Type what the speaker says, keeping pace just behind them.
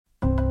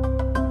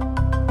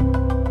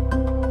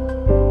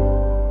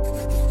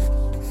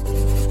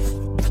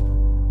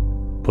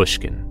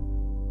Pushkin.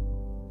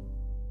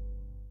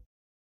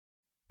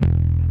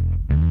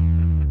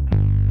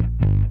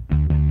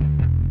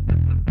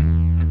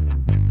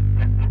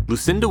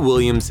 Lucinda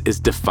Williams is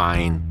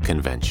defying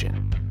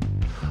convention.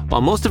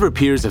 While most of her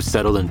peers have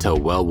settled into a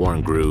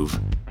well-worn groove,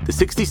 the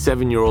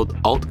 67-year-old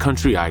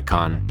alt-country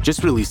icon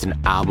just released an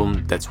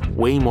album that's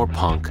way more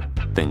punk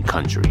than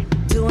country.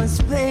 Doing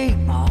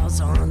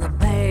speedballs on the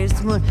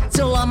basement,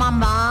 still on my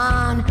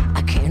mind.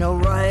 I can't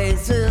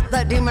erase it.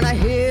 That demon of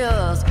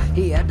his,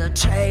 he had to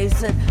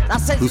chase it.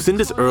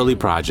 Lucinda's early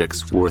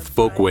projects were with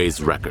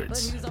Folkways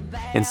Records,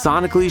 and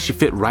sonically she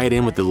fit right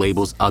in with the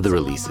label's other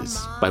releases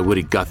by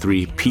Woody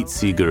Guthrie, Pete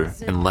Seeger,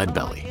 and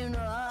Leadbelly.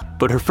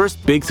 But her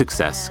first big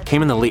success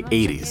came in the late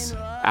 80s,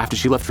 after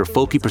she left her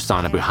folky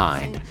persona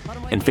behind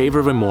in favor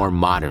of a more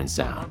modern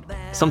sound,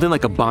 something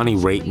like a Bonnie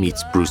Raitt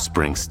meets Bruce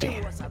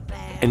Springsteen.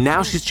 And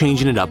now she's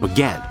changing it up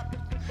again.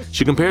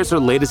 She compares her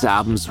latest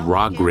album's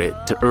raw grit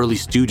to early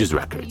Stooges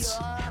records.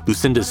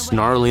 Lucinda's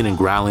snarling and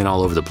growling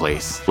all over the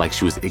place like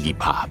she was Iggy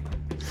Pop.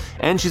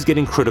 And she's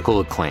getting critical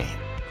acclaim.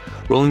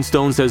 Rolling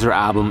Stone says her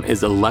album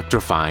is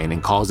electrifying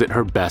and calls it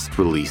her best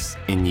release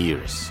in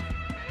years.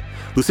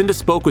 Lucinda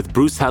spoke with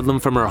Bruce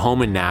Headlam from her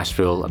home in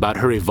Nashville about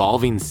her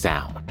evolving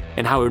sound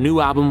and how her new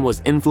album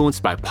was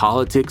influenced by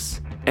politics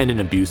and an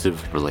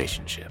abusive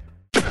relationship.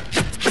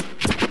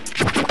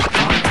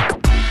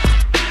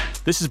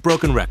 This is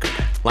Broken Record,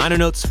 liner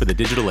notes for the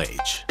digital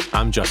age.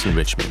 I'm Justin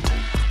Richmond.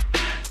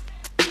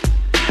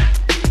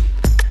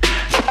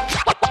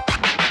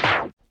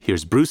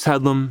 Here's Bruce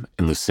Headlam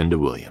and Lucinda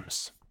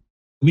Williams.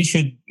 We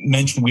should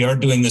mention we are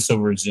doing this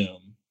over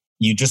Zoom.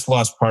 You just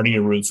lost part of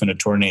your roof in a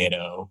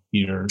tornado.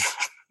 You're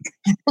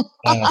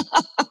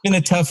been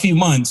a tough few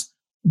months,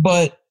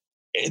 but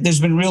there's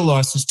been real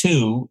losses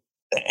too.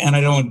 And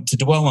I don't want to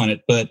dwell on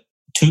it, but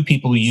two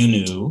people you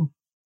knew,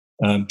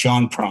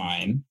 John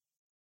Prine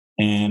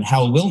and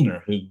Hal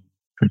Wilner, who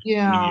produced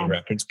your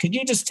records. Could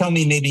you just tell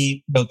me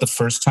maybe about the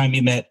first time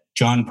you met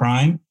John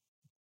Prine?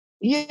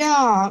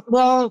 Yeah,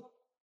 well,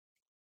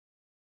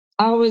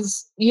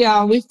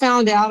 we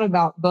found out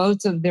about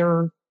both of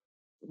their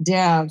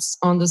deaths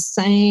on the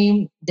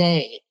same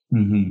day,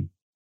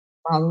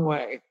 by the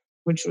way,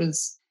 which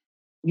was,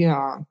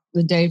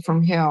 the day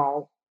from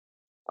hell.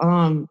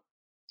 Well,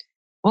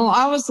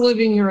 I was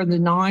living here in the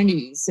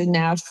 90s in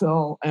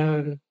Nashville,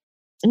 and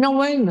no,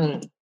 wait a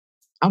minute.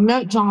 I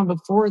met John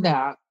before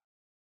that.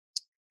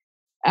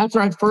 After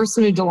I first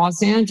moved to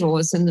Los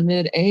Angeles in the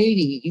mid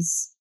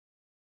 80s,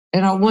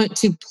 and I went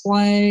to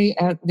play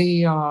at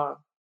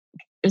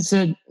it's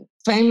a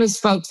famous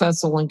folk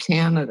festival in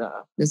Canada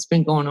that's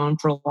been going on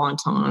for a long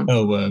time.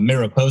 Oh,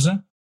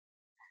 Mariposa?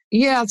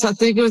 Yes, I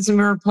think it was a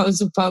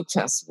Mariposa Folk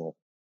Festival.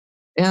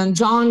 And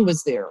John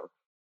was there.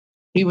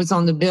 He was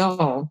on the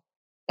bill.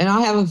 And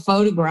I have a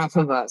photograph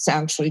of us,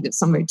 actually, that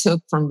somebody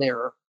took from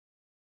there.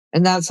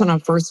 And that's when I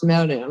first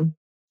met him.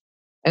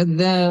 And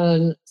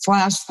then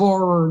flash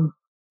forward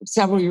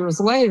several years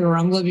later,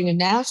 I'm living in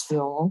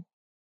Nashville.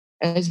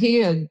 And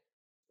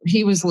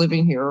he was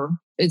living here.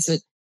 It's a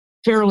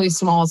fairly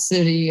small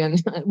city,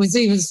 and it was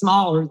even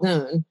smaller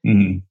then.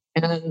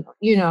 And,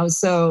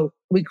 so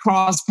we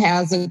crossed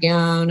paths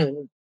again,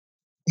 and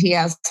he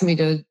asked me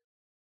to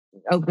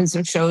open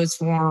some shows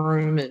for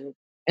him.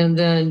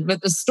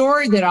 But the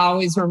story that I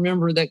always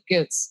remember that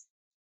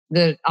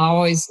I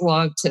always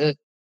love to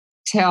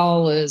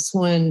tell is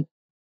when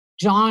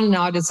John and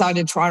I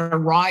decided to try to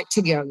write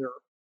together.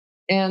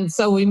 And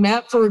so we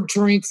met for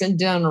drinks and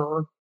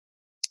dinner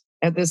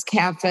at this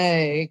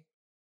cafe,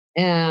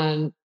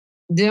 and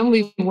then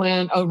we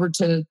went over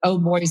to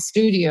Old Boy's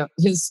studio,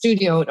 his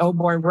studio at Old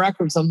Boy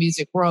Records on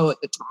Music Row at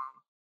the time.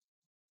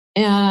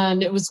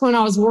 And it was when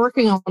I was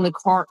working on the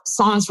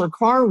songs for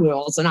Car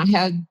Wheels, and I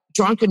had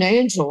Drunken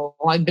Angel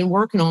I'd been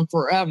working on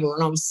forever,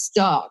 and I was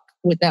stuck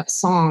with that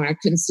song. I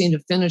couldn't seem to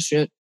finish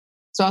it.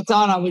 So I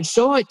thought I would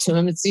show it to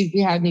him and see if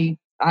he had any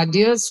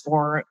ideas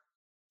for it.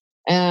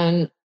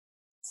 And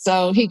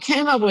so he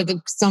came up with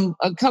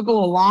a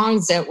couple of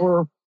lines that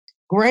were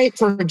great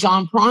for a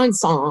John Prine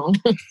song,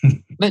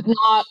 but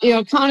not,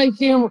 kind of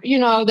humor,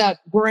 that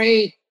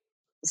great,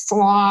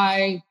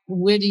 sly,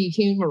 witty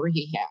humor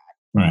he had.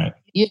 Right.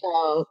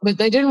 But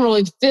they didn't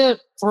really fit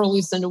for a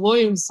Lucinda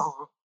Williams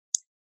song.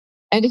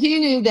 And he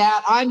knew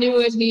that. I knew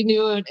it. He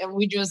knew it. And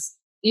we just,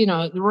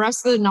 the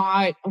rest of the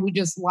night, we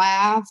just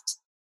laughed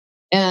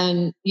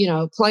and,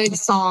 played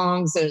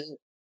songs and,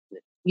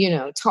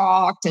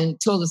 talked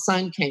until the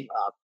sun came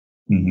up.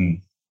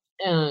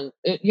 And,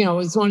 it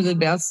was one of the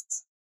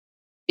best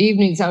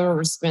evenings I've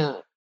ever spent,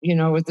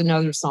 with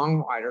another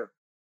songwriter.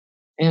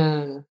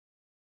 And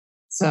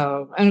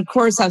of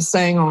course I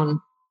sang on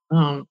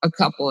a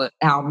couple of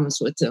albums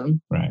with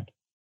him. Right.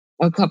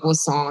 A couple of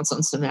songs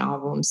on some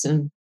albums,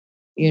 and,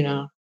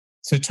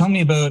 So tell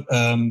me about,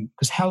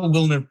 because Hal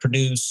Wilner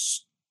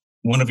produced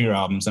one of your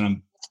albums,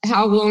 and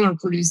Hal Wilner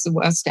produced the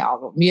West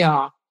album,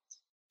 yeah.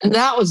 And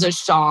that was a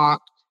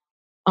shock,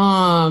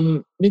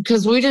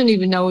 because we didn't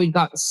even know he'd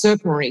gotten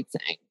sick or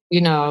anything.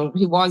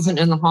 He wasn't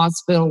in the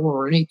hospital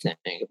or anything.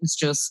 It was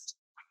just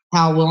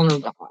Hal Wilner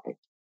died.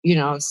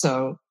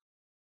 So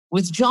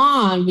with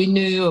John, we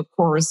knew, of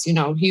course,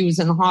 he was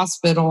in the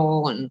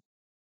hospital and,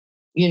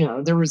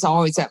 there was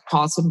always that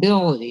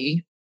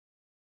possibility,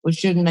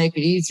 which didn't make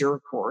it easier,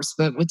 of course.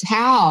 But with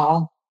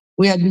Hal,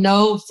 we had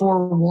no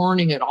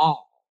forewarning at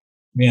all.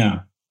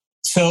 Yeah.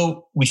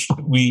 So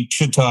we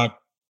should talk.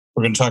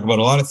 We're going to talk about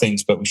a lot of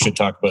things, but we should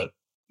talk about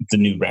the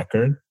new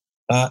record.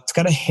 It's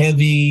got a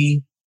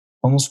heavy,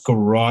 almost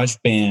garage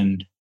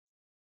band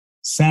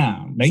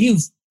sound. Now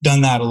you've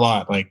done that a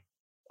lot, like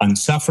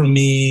Unsuffer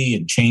Me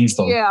and Change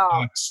the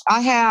Locks.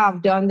 I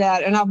have done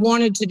that, and I've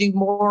wanted to do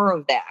more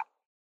of that.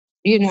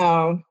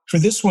 For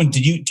this one,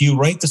 do you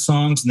write the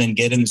songs and then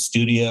get in the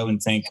studio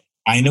and think,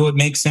 I know it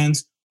makes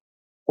sense?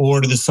 Or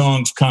do the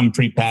songs come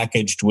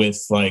prepackaged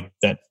with like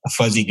that a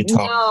fuzzy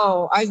guitar?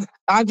 No,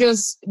 I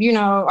just,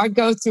 I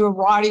go through a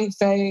writing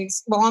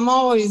phase. Well, I'm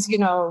always,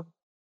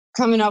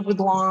 coming up with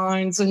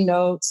lines and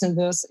notes and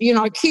this.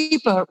 I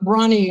keep a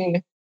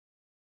running,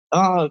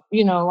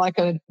 like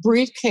a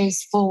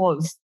briefcase full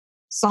of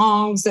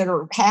songs that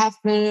are half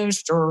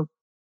finished or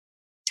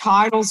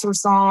titles for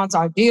songs,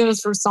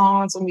 ideas for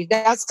songs. I mean,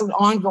 that's an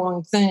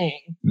ongoing thing.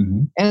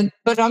 Mm-hmm.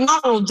 But I'm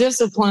not real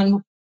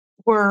disciplined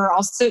where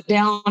I'll sit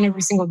down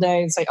every single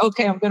day and say,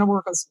 okay, I'm going to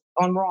work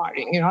on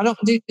writing. I don't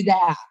do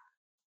that.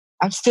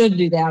 I should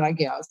do that, I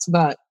guess,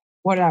 but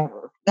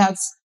whatever.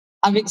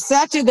 I've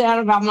accepted that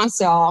about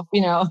myself,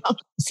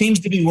 Seems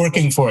to be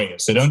working for you,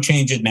 so don't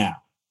change it now.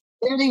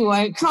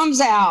 Anyway, it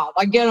comes out.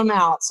 I get them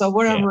out, so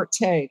whatever it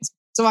takes.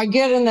 So I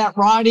get in that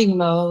writing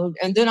mode,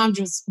 and then I'm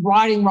just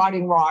writing,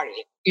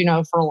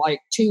 for like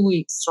 2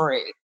 weeks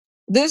straight.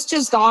 This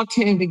just all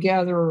came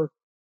together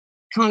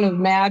kind of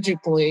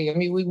magically. I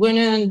mean, we went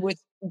in with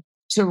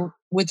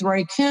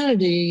Ray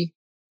Kennedy.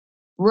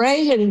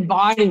 Ray had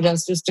invited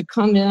us just to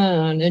come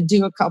in and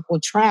do a couple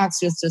of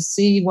tracks just to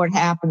see what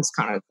happens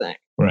kind of thing.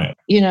 Right.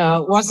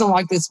 It wasn't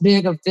like this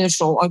big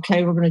official,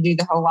 okay, we're going to do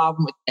the whole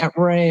album with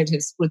Ray at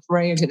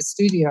his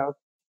studio.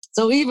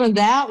 So even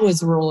that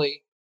was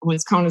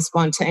kind of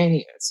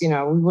spontaneous. We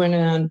went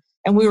in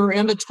and we were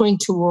in between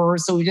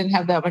tours, so we didn't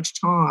have that much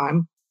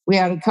time. We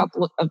had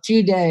a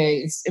few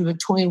days in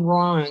between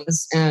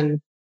runs, and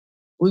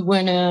we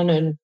went in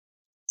and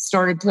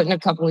started putting a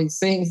couple of these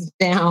things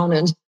down,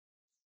 and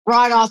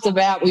right off the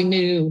bat, we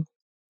knew,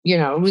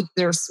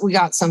 we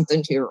got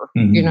something here,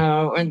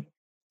 mm-hmm. And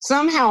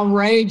somehow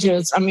Ray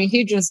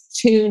he just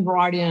tuned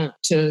right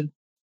into,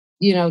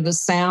 the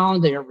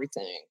sound and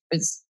everything.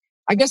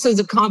 I guess it's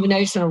a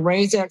combination of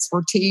Ray's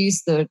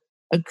expertise, the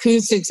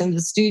acoustics in the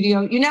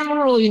studio. You never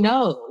really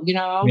know,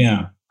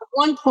 Yeah. At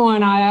one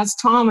point I asked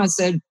Tom, I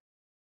said,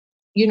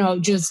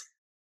 just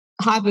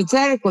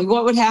hypothetically,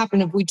 what would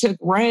happen if we took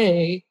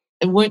Ray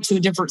and went to a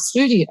different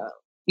studio?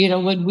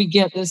 Would we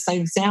get the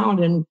same sound?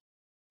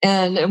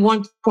 And at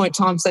one point,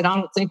 Tom said, I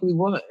don't think we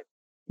would.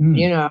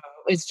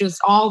 It's just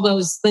all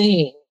those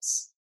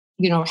things,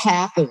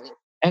 happen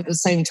at the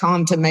same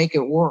time to make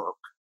it work.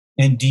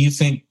 And do you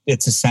think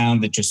it's a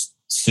sound that just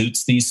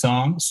suits these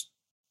songs?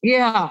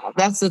 Yeah,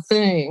 that's the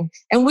thing.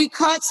 And we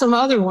cut some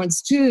other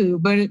ones too,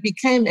 but it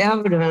became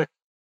evident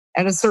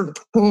at a certain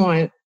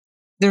point,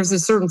 there's a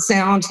certain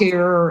sound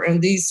here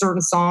and these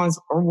certain songs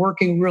are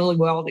working really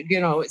well.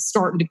 It's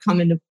starting to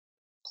come into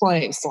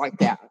place like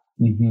that.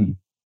 Mm-hmm.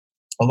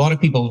 A lot of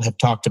people have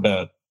talked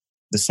about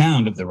the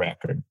sound of the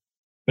record,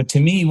 but to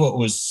me, what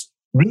was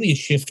really a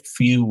shift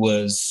for you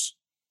was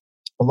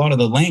a lot of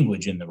the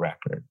language in the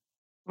record.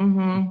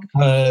 Mm-hmm.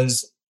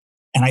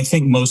 And I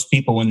think most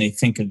people, when they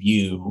think of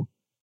you,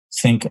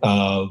 think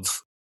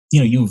of,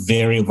 you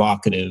very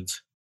evocative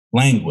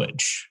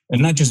language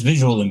and not just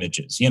visual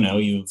images.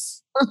 You've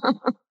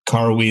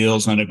car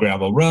wheels on a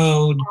gravel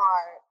road.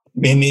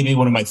 Maybe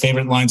one of my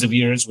favorite lines of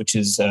yours, which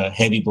is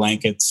heavy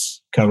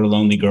blankets cover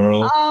lonely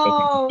girl.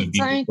 Oh,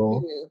 thank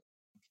you.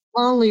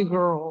 Lonely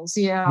Girls,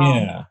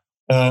 yeah.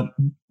 Yeah.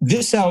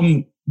 This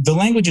album, the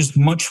language is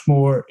much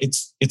more,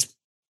 it's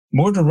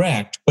more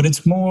direct, but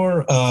it's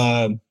more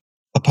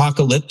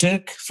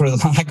apocalyptic, for the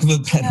lack of a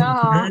better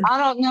word. I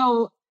don't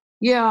know.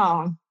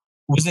 Yeah.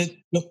 Was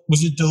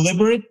it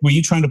deliberate? Were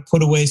you trying to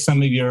put away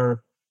some of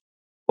your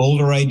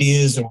older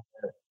ideas? Or?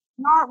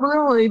 Not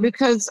really,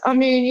 because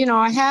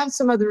I have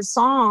some other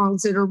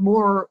songs that are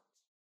more,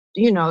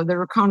 that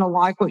are kind of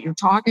like what you're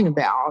talking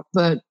about,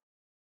 but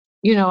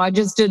I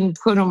just didn't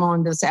put them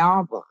on this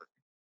album.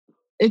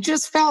 It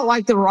just felt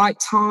like the right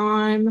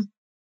time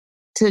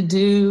to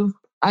do.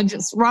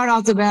 Right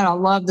off the bat, I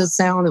loved the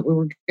sound that we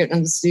were getting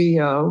in the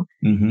studio.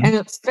 Mm-hmm. And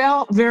it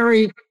felt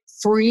very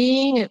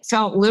freeing. It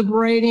felt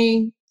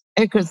liberating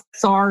and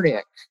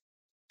cathartic.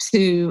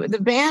 The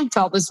band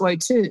felt this way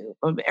too.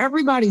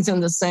 Everybody's in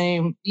the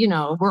same,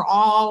 we're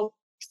all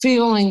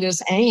feeling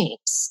this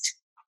angst,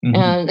 mm-hmm.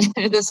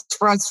 and this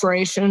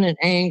frustration and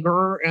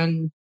anger,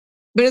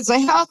 but it's a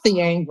healthy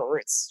anger.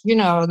 It's,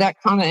 that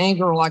kind of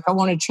anger, like I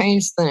want to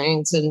change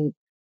things and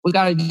we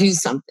got to do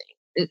something.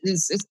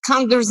 It's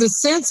kind of, there's a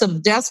sense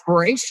of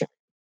desperation,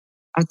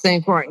 I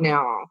think, right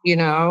now.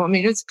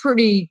 It's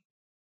pretty,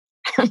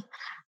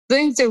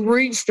 things have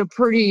reached a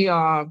pretty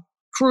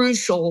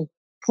crucial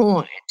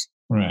point.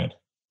 Right.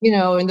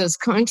 In this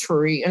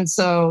country. And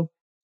so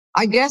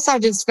I guess I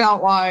just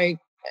felt like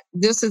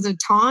this is a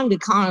time to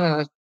kind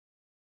of,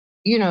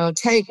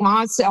 take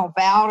myself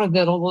out of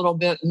it a little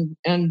bit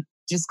and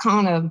just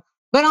kind of,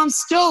 but I'm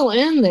still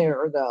in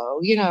there though,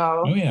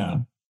 Oh, yeah.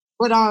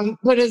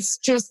 but it's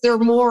just, they're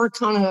more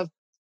kind of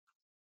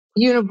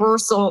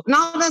universal,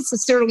 not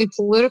necessarily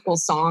political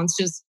songs,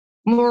 just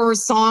more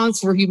songs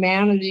for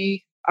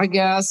humanity, I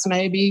guess,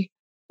 maybe.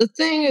 The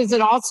thing is,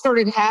 it all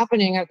started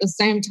happening at the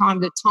same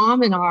time that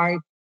Tom and I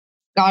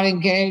got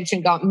engaged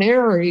and got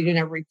married and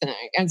everything.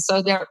 And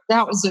so that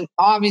was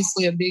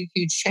obviously a big,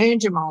 huge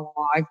change in my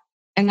life.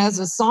 And as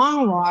a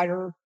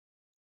songwriter,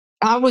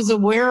 I was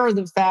aware of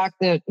the fact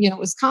that, it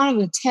was kind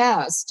of a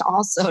test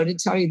also, to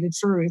tell you the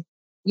truth,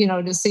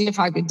 to see if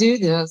I could do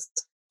this.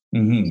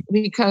 Mm-hmm.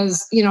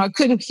 Because, I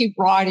couldn't keep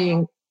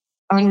writing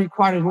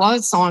unrequited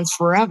love songs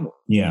forever.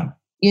 Yeah.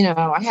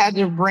 I had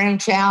to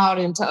branch out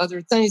into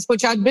other things,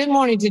 which I'd been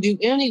wanting to do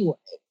anyway.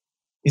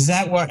 Is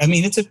that what, I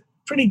mean, it's a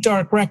pretty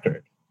dark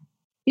record.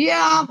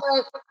 Yeah,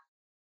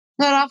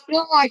 but I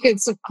feel like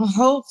it's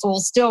hopeful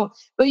still.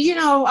 But,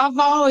 I've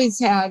always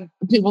had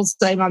people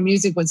say my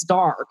music was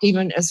dark,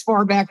 even as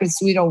far back as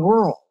Sweet Old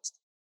World,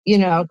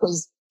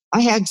 because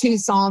I had 2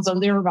 songs on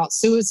there about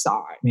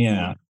suicide.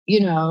 Yeah.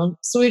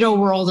 Sweet Old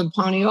World and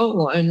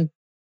Poniola. And,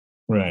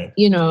 right.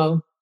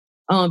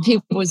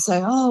 People would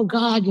say, oh,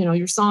 God,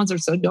 your songs are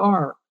so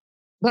dark.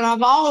 But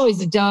I've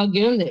always dug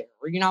in there.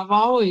 I've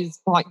always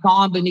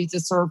gone beneath the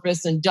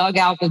surface and dug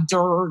out the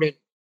dirt and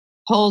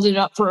hold it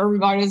up for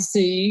everybody to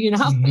see.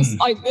 Mm-hmm. It's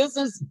like,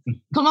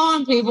 come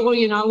on, people,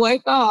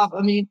 wake up.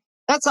 I mean,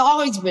 that's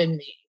always been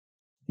me.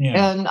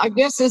 Yeah. And I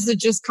guess this is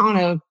just kind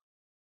of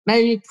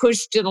maybe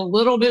pushed it a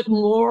little bit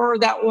more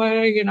that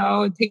way,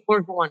 and people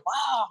are going,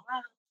 wow,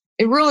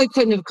 it really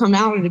couldn't have come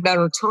out at a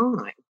better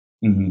time.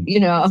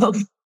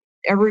 Mm-hmm.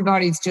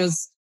 Everybody's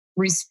just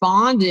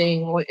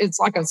responding. It's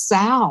like a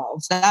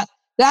salve.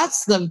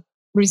 That's the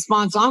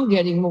response I'm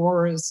getting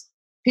more is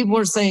people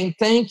are saying,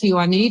 thank you,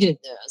 I needed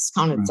this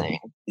kind of thing.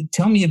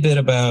 Tell me a bit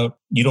about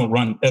You Don't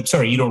Run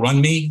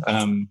Me.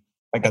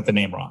 I got the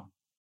name wrong.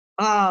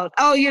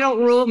 You Don't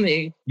Rule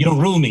Me. You Don't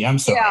Rule Me, I'm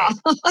sorry. Yeah.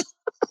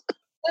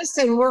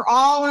 Listen, we're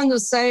all in the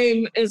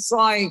same, it's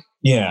like,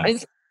 yeah. You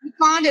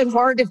find it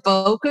hard to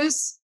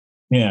focus.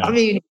 Yeah. I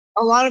mean,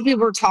 a lot of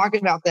people are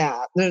talking about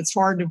that it's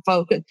hard to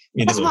focus.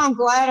 That's why I'm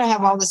glad I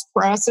have all this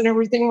press and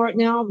everything right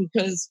now,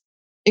 because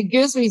it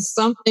gives me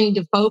something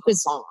to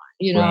focus on,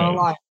 right.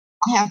 Like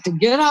I have to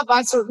get up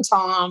by a certain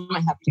time. I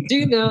have to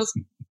do this,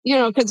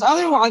 because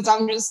otherwise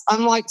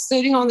I'm like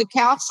sitting on the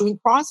couch doing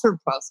crossword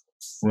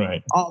puzzles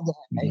right. all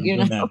day,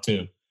 That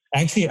too.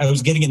 Actually, I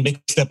was getting it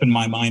mixed up in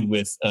my mind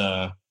with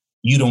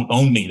You Don't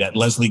Own Me, that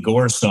Leslie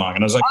Gore song.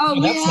 And I was like,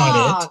 oh, that's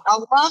not it. I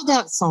love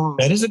that song.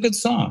 That is a good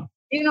song.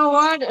 You know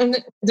what?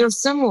 And they're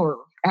similar,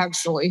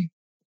 actually.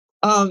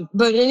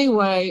 But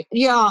anyway,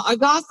 yeah, I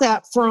got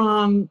that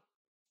from,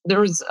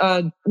 there's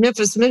a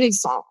Memphis Minnie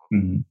song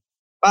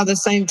by the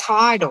same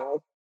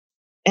title.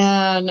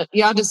 And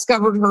yeah, I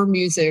discovered her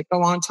music a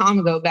long time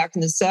ago, back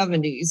in the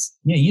 70s.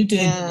 Yeah, you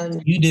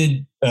did. You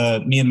did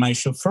Me and My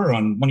Chauffeur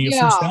on one of your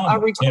first albums. I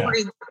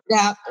recorded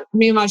that,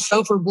 Me and My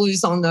Chauffeur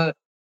Blues, on the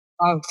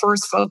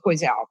first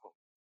Folkways album.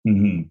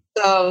 Mm-hmm.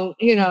 So,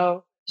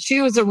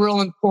 she was a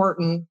real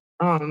important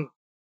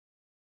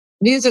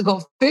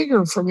musical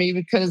figure for me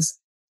because,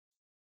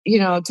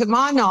 to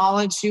my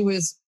knowledge, she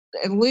was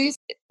at least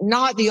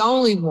not the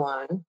only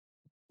one,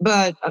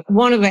 but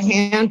one of a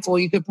handful,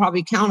 you could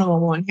probably count them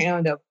on one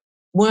hand, of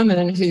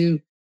women who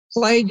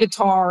played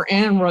guitar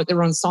and wrote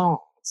their own songs.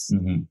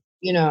 Mm-hmm.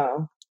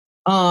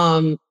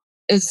 And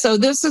so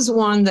this is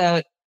one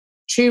that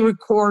she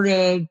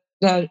recorded,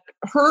 that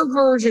her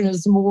version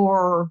is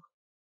more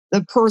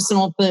the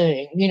personal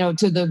thing,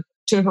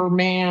 to her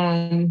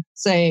man,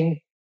 saying,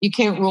 you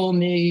can't rule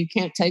me, you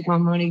can't take my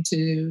money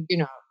too,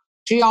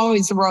 She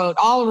always wrote,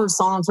 all of her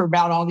songs were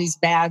about all these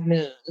bad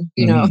men,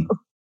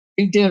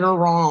 who did her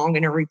wrong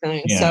and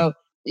everything. Yeah. So,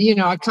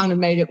 I kind of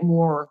made it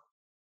more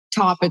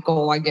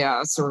topical, I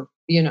guess, or,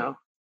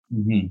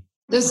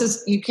 This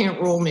is You Can't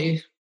Rule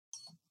Me.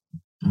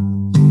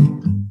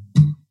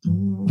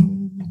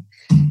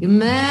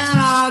 Man,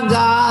 I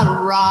got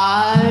a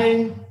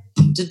right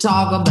to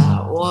talk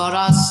about what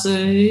I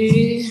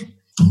see.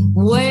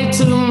 Way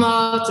too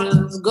much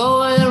is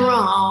going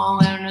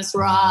wrong, and it's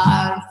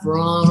right in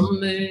front of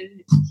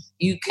me.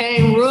 You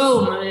can't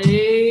rule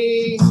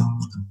me.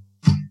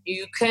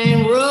 You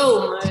can't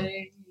rule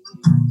me.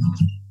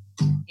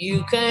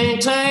 You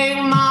can't take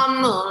my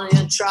money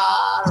and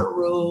try to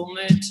rule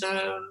me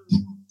too.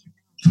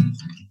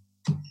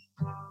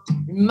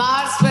 You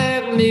might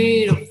expect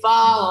me to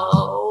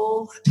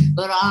follow,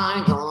 but I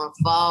ain't gonna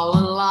fall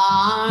in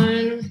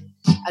line.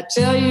 I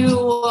tell you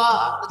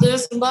what,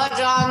 this much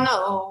I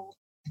know,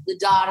 the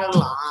dotted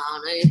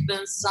line ain't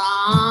been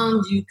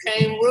signed. You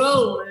can't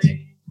rule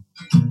me.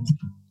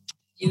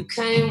 You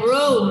can't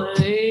rule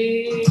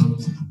me.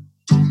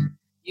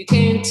 You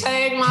can't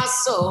take my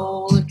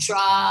soul and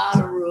try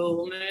to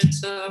rule me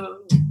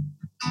too.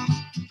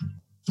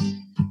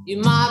 You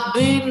might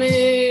beat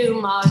me,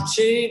 you might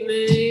cheat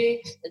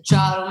me, and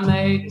try to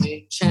make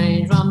me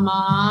change my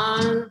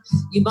mind.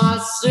 You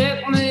might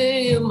sick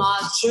me, you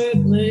might trick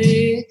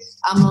me.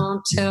 I'm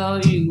gonna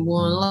tell you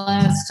one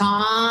last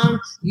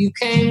time. You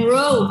can't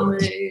rule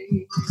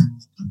me.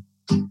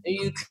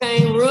 You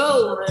can't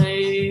rule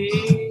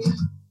me.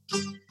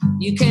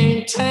 You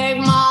can't take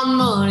my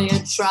money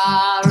and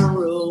try to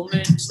rule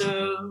me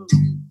too.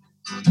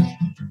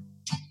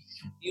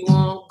 You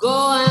won't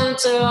go and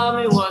tell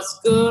me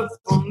what's good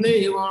for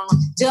me. You won't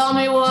tell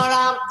me what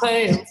I'm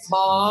paying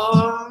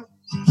for.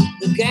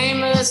 The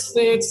game is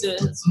fixed,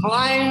 it's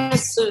plain to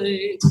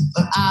see,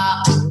 but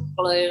I won't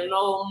play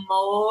no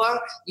more.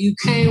 You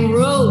can't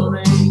rule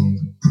me.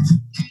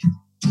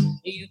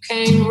 You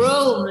can't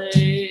rule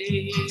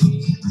me.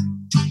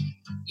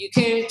 You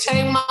can't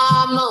take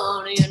my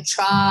money and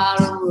try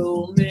to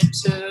rule me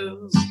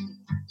too.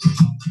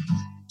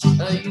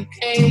 You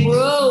can't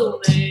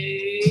rule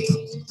me.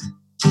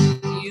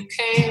 You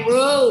can't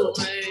rule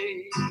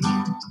me.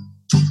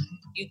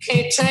 You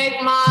can't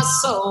take my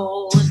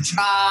soul and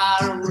try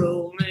to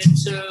rule me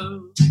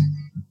too.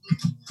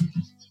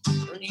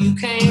 You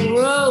can't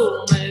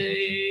rule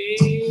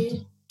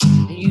me.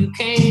 You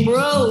can't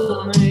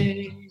rule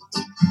me.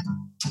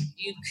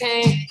 You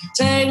can't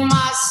take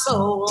my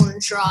soul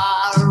and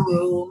try to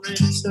rule me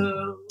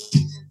too.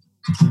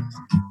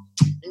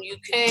 You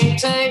can't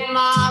take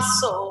my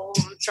soul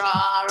and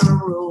try to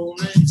rule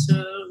me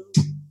too.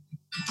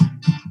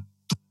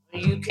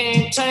 You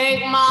can't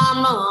take my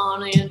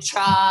money and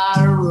try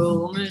to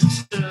rule me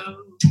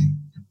too.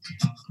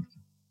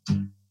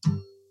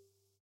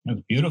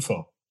 That's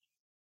beautiful.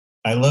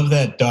 I love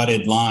that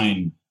dotted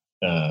line.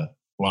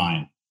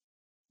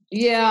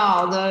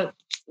 Yeah,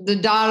 the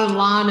dotted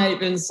line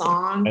Apen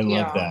song. I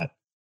love that.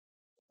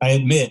 I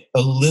admit,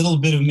 a little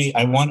bit of me.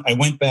 I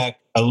went back.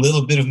 A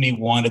little bit of me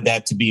wanted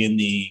that to be in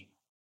the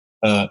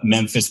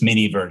Memphis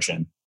Mini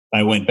version.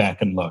 I went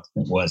back and looked.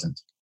 It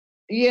wasn't.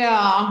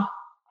 Yeah,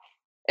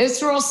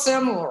 it's real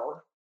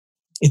similar.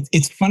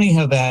 It's funny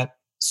how that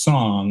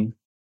song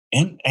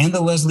and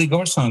the Leslie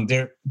Gore song,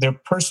 they're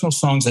personal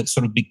songs that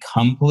sort of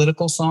become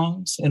political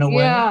songs in a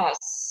way.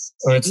 Yes.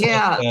 Or it's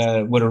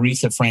like what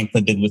Aretha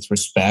Franklin did with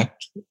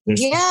Respect.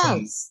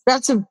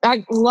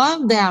 I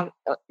love that.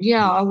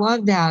 Yeah, I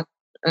love that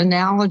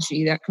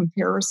analogy, that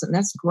comparison.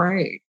 That's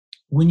great.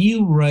 When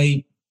you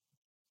write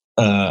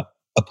a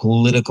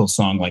political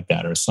song like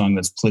that, or a song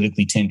that's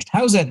politically tinged,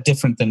 how is that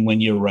different than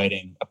when you're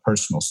writing a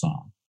personal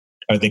song?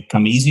 Are they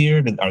come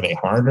easier? Are they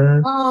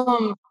harder?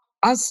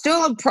 I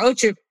still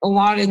approach it a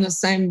lot in the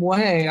same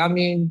way. I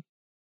mean,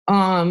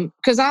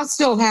 because I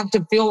still have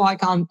to feel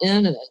like I'm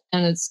in it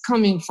and it's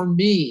coming from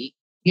me.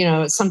 You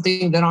know, it's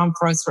something that I'm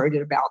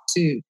frustrated about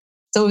too.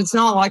 So it's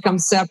not like I'm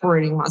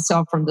separating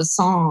myself from the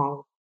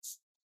song.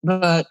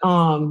 But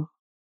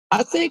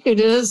I think it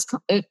is,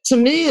 to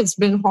me, it's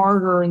been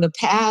harder in the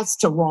past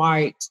to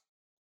write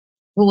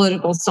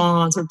political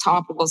songs or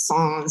topical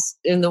songs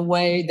in the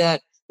way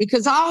that,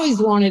 because I always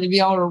wanted to be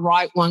able to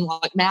write one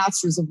like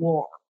Masters of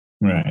War.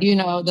 Right. You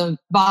know, the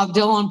Bob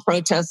Dylan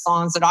protest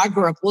songs that I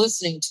grew up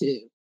listening to.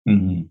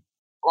 Mm-hmm.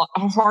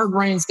 A hard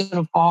rain's going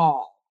to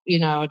fall, you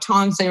know,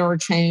 times they are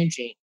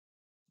changing.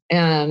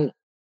 And,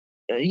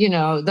 you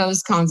know,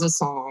 those kinds of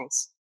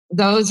songs.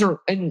 Those are,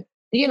 and,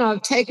 you know,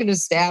 I've taken a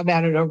stab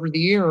at it over the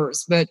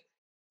years. But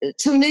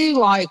to me,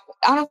 like,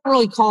 I don't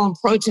really call them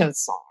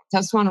protest songs.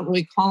 That's why I don't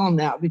really call them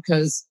that,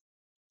 because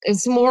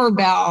it's more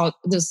about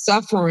the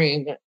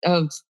suffering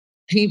of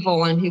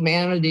people and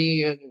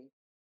humanity and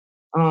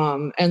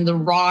the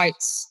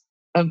rights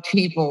of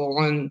people.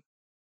 And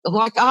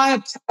like I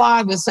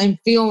apply the same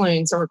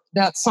feelings, or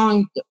that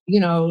song, you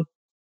know,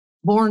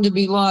 Born to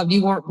Be Loved.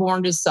 You weren't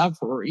born to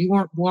suffer. You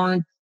weren't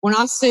born. When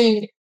I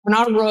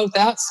wrote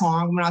that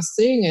song, when I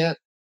sing it,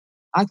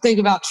 I think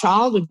about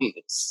child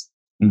abuse.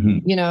 Mm-hmm.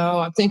 You know,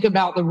 I think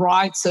about the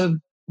rights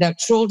that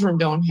children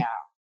don't have.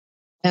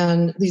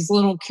 And these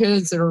little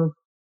kids that are,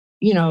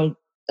 you know,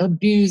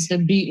 abused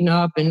and beaten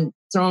up and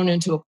thrown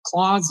into a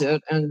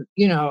closet, and,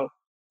 you know,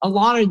 a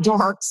lot of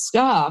dark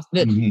stuff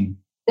that mm-hmm.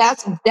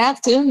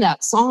 that's in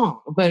that song,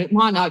 but it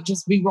might not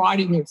just be right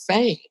in your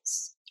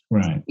face.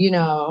 Right. You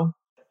know,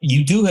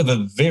 you do have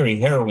a very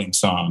harrowing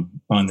song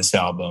on this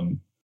album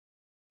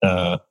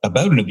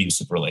about an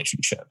abusive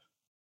relationship.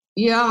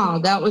 Yeah,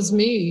 that was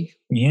me.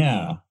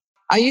 Yeah.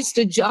 I used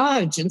to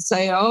judge and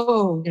say,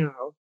 oh, you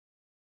know,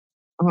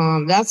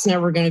 that's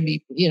never going to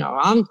be, you know,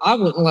 I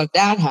wouldn't let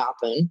that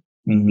happen,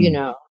 mm-hmm. you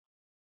know.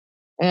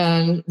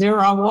 And there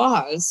I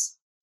was,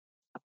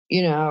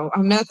 you know, I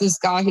met this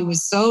guy who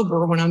was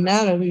sober. When I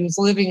met him, he was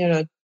living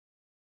in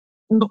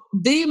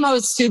the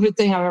most stupid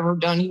thing I've ever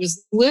done. He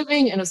was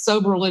living in a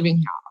sober living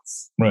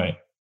house. Right.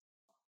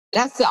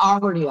 That's the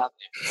irony of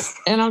it.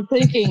 And I'm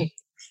thinking,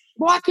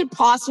 what could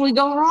possibly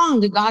go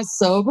wrong? The guy's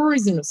sober.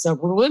 He's in a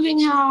sober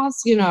living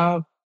house. You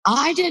know,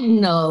 I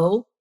didn't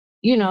know,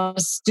 you know,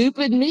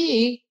 stupid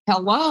me.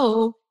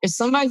 Hello. If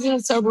somebody's in a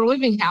sober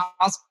living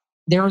house,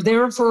 they're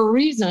there for a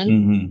reason.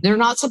 Mm-hmm. They're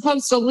not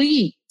supposed to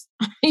leave,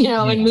 you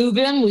know, and move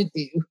in with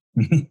you.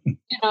 You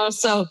know,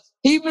 so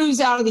he moves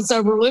out of the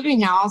sober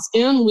living house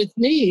in with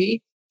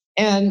me,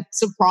 and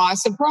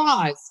surprise,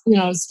 surprise,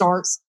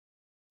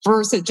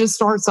 it just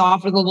starts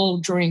off with a little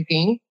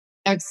drinking.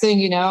 Next thing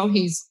you know,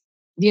 he's,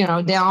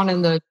 down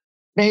in the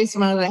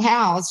basement of the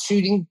house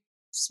shooting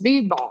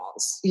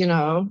speedballs,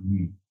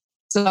 Mm-hmm.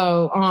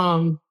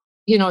 So,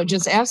 it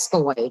just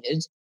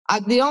escalated.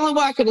 The only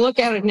way I could look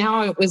at it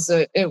now, it was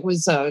a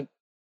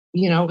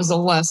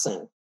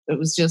lesson. It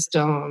was just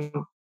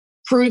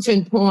proof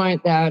and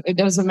point that it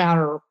doesn't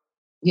matter,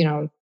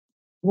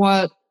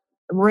 what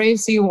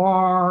race you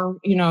are,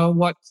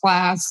 what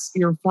class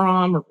you're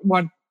from, or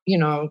what,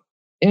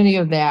 any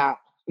of that,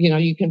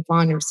 you can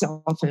find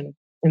yourself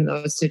in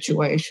those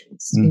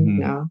situations,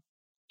 Mm-hmm.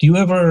 Do you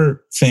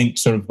ever think,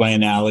 sort of by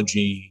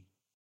analogy,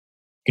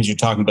 because you're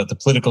talking about the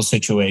political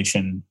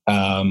situation,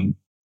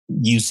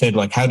 you said,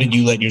 like, how did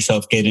you let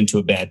yourself get into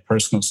a bad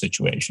personal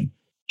situation?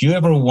 Do you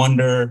ever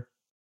wonder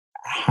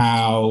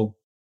how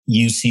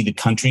you see the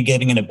country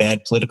getting in a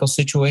bad political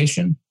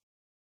situation?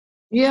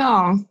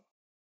 Yeah.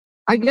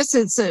 I guess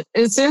it's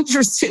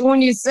interesting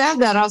when you said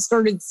that. I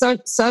started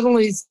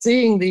suddenly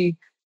seeing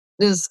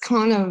this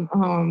kind of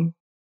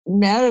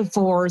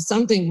metaphor,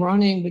 something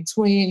running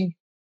between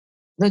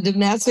the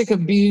domestic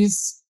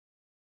abuse,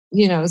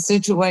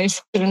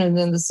 situation, and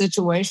then the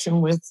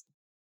situation with,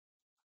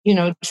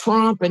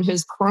 Trump and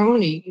his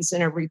cronies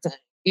and everything.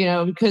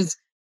 Because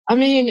I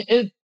mean,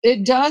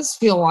 it does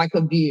feel like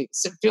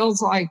abuse. It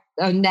feels like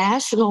a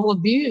national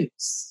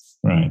abuse.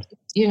 Right.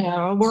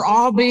 We're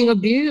all being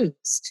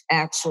abused,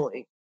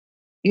 actually.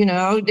 We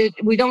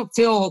don't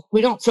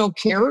feel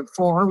cared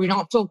for. We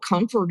don't feel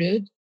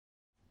comforted.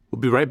 We'll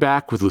be right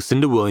back with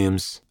Lucinda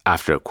Williams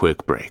after a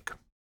quick break.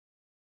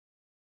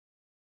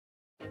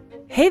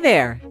 Hey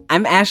there,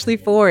 I'm Ashley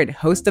Ford,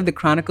 host of the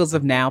Chronicles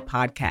of Now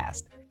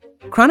podcast.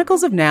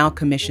 Chronicles of Now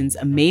commissions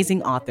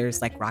amazing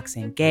authors like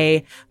Roxane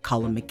Gay,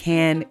 Colin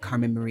McCann,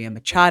 Carmen Maria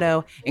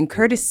Machado, and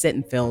Curtis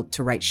Sittenfeld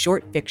to write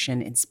short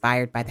fiction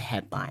inspired by the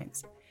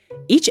headlines.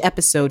 Each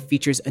episode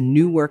features a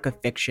new work of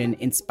fiction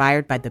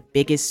inspired by the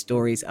biggest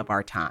stories of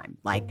our time,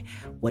 like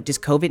what does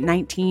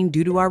COVID-19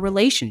 do to our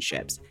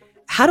relationships?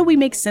 How do we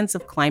make sense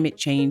of climate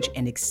change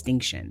and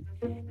extinction?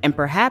 And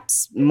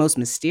perhaps, most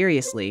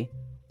mysteriously,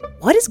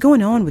 what is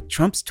going on with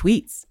Trump's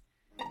tweets?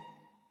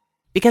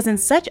 Because in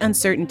such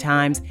uncertain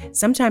times,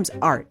 sometimes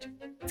art,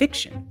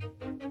 fiction,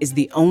 is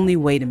the only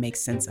way to make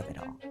sense of it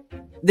all.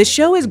 The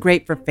show is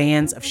great for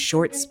fans of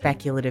short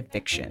speculative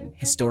fiction,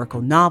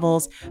 historical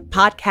novels,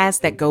 podcasts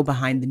that go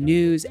behind the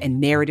news,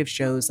 and narrative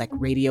shows like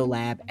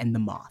Radiolab and The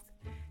Moth.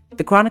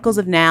 The Chronicles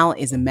of Now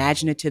is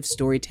imaginative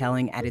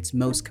storytelling at its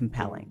most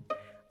compelling.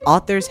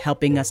 Authors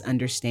helping us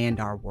understand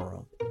our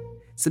world.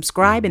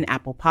 Subscribe in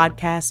Apple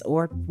Podcasts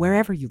or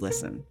wherever you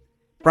listen.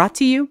 Brought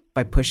to you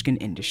by Pushkin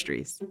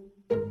Industries.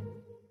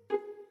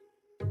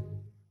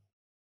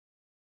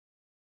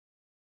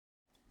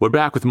 We're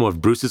back with more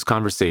of Bruce's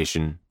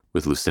conversation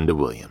with Lucinda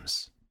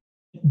Williams.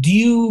 Do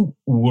you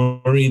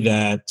worry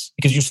that,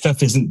 because your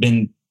stuff hasn't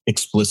been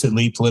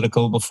explicitly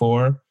political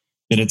before,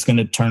 that it's going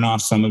to turn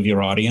off some of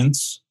your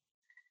audience?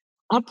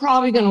 I'm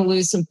probably going to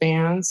lose some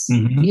fans,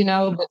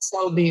 Mm-hmm. but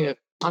so be it.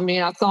 I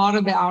mean, I thought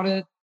about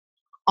it.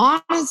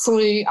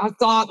 Honestly, I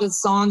thought the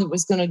song that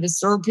was going to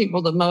disturb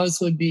people the most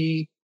would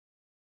be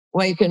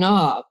Waking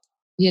Up,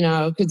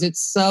 because it's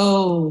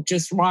so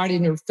just right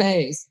in your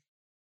face.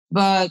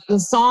 But the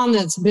song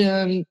that's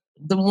been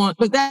the one,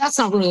 but that's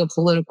not really a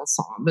political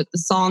song, but the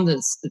song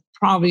that's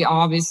probably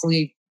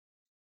obviously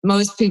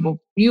most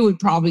people, you would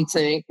probably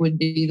think would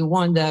be the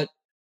one that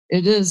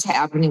it is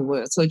happening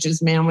with, which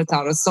is Man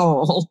Without a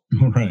Soul.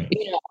 Right.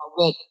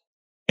 But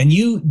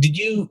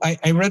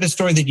I read a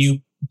story that you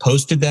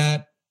posted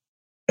that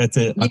at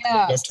the New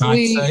York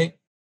Times site.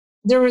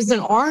 There was an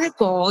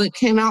article that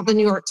came out in the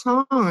New York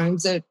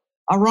Times that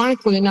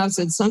ironically enough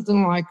said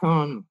something like,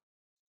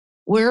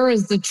 where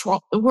is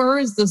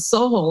the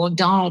soul of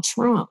Donald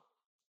Trump?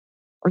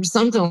 Or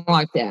something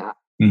like that.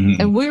 Mm-hmm.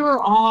 And we were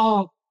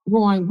all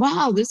going,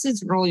 wow, this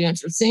is really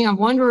interesting. I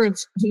wonder if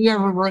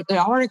whoever wrote the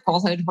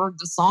article had heard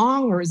the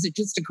song, or is it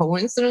just a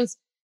coincidence?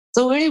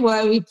 So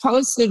anyway, we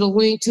posted a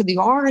link to the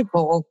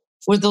article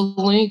with a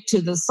link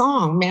to the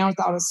song, Man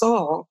Without a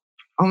Soul,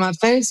 on my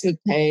Facebook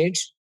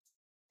page.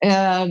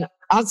 And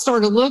I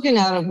started looking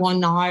at it one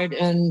night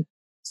and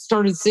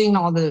started seeing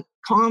all the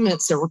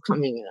comments that were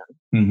coming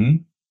in. Mm-hmm.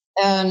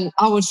 And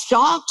I was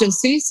shocked to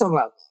see some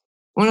of them.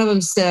 One of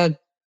them said,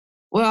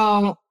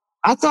 well,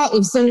 I thought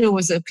Lucinda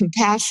was a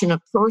compassionate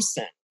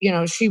person.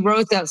 She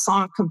wrote that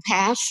song,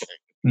 Compassion.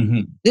 Mm-hmm.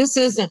 This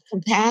isn't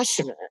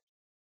compassionate.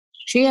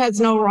 She has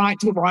no right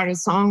to write a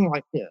song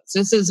like this.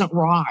 This isn't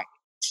right.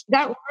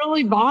 That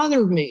really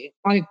bothered me.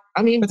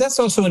 But that's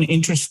also an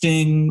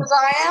interesting... Because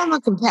I am a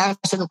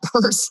compassionate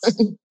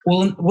person.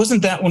 Well,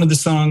 wasn't that one of the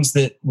songs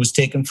that was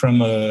taken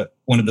from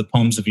one of the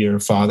poems of your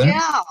father?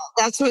 Yeah,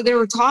 that's what they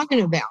were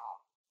talking about.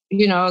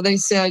 They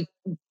said,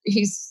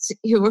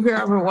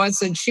 whoever it was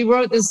said, she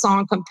wrote this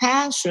song,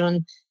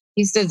 Compassion.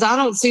 He says, I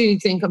don't see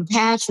anything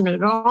compassionate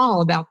at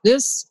all about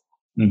this.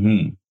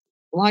 Mm-hmm.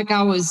 Like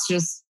I was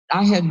just,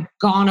 I had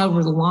gone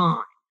over the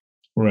line.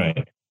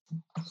 Right.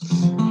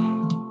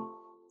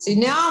 See,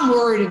 now I'm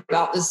worried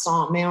about this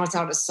song, Man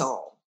Without a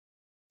Soul.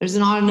 There's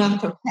not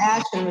enough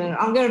compassion in it.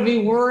 I'm going to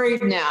be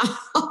worried now.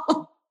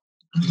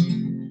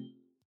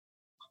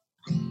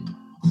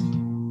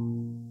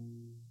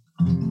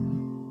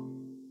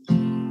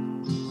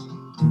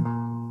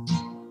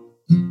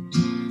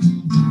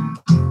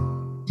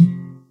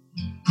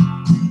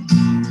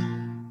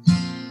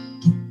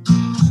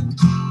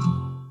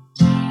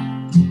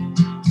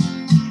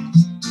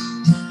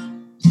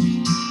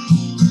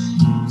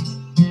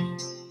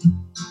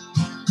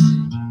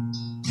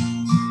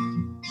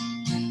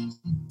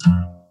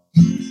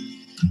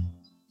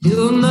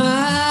 You're a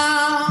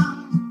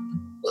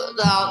man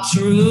without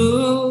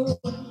truth,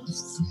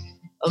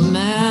 a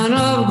man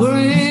of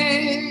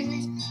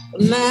greed, a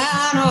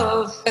man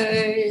of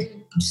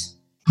hate,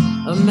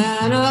 a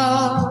man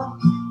of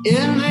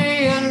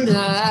envy and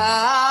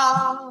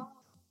doubt.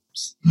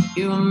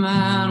 You're a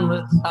man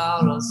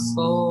without a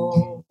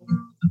soul.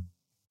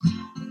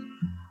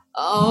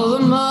 All the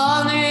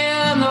money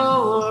in the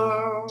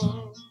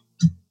world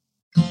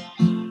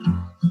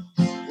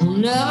will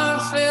never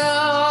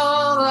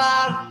fill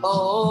that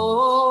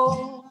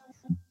hole.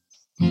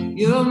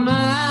 You're a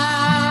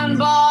man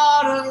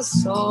bought and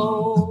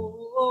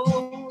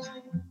sold.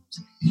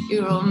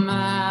 You're a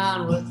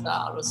man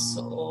without a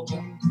soul.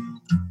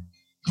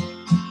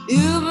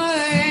 You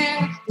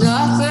bring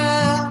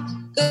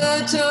nothing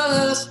good to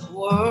this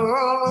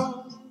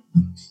world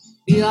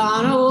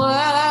beyond a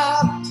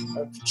web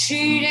of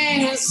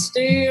cheating and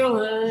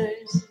stealing.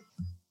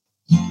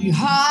 You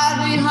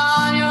hide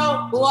behind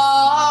your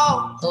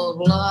wall of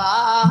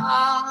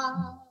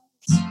lies,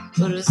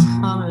 but it's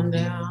coming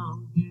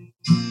down.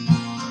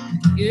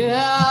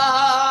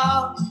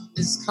 Yeah,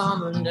 it's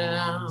coming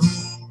down.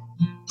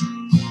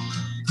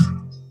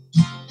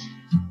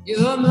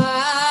 You're a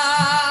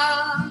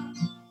man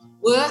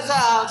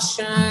without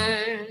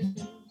shame,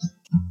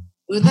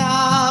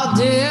 without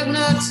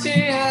dignity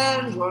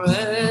and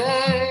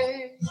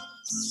grace.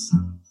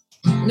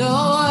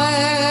 No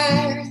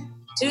way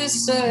to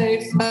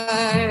save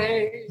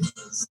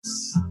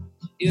face.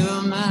 You're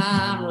a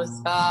man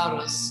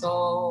without a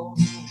soul.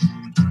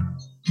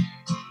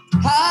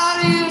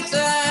 How do you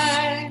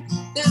think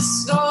this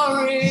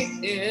story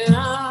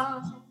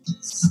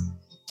ends?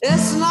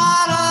 It's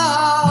not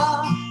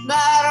a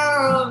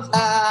matter of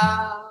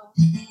how.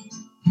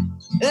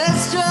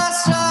 It's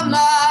just a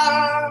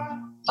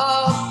matter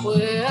of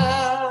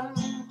when.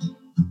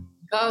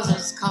 'Cause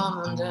it's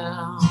coming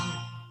down.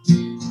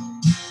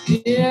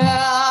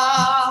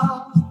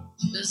 Yeah,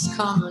 it's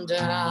coming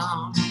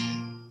down.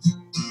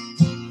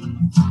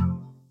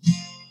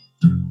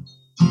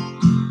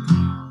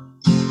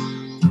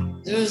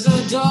 There's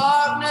a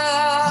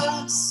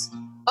darkness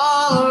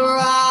all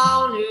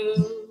around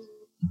you.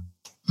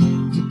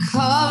 You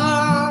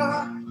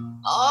cover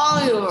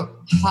all your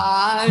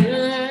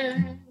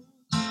hiding.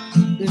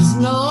 There's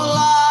no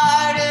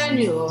light in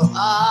your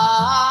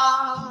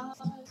eyes.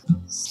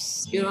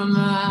 You're a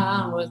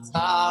man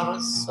without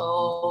a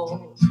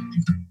soul.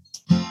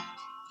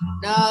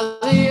 Now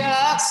the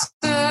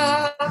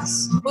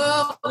exits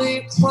will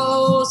be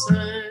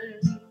closing.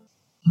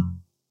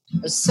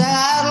 A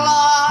sad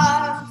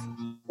life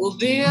will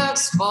be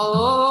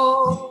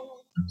exposed.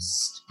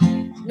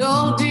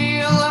 No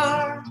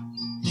dealer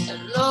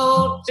and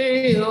no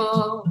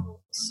deals.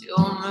 You're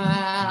a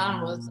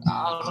man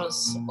without a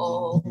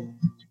soul.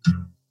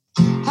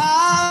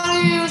 How do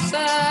you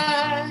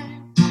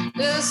think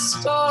this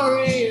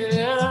story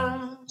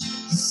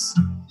ends?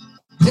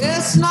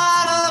 It's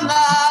not a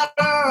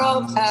matter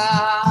of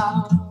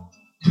how.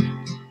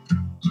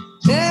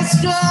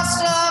 It's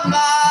just a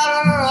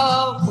matter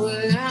of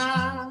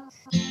when.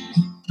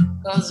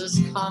 'Cause it's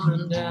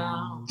coming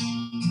down.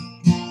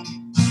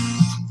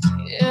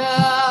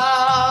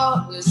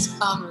 Yeah, it's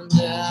coming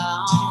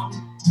down.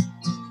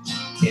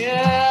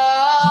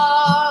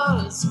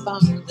 Yeah, it's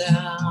coming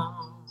down.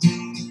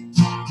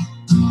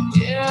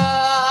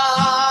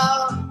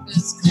 Yeah,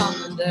 it's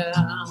coming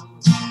down.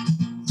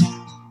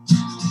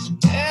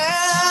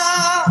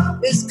 Yeah,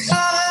 it's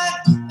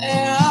coming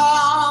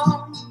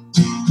down.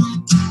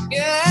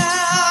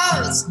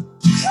 Yeah, it's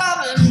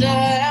coming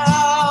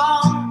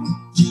down.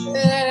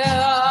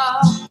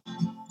 Yeah,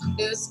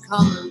 it's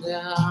coming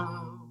down.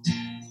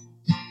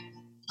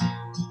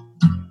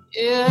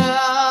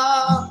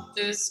 Yeah,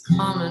 it's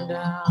coming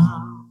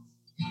down.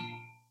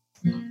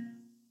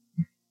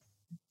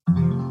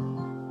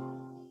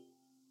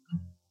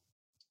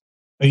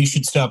 But you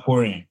should stop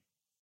worrying.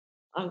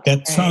 Okay.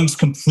 That song's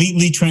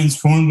completely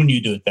transformed when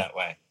you do it that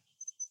way.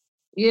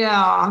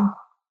 Yeah.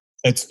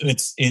 It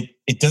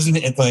doesn't,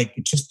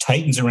 it just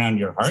tightens around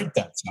your heart,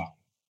 that song.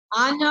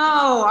 I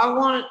know.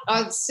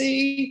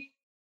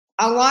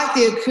 I like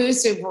the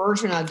acoustic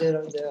version I did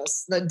of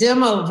this. The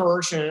demo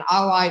version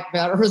I like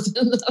better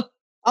than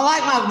I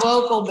like my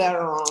vocal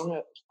better on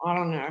it. I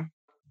don't know.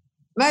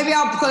 Maybe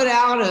I'll put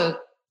out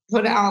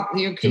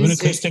the acoustic. Do an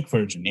acoustic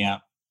version, yeah.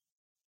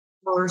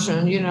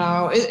 Version, it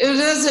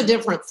is a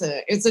different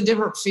thing. It's a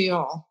different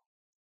feel.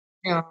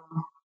 Yeah.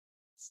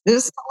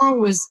 This song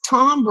was,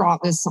 Tom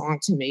brought this song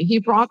to me. He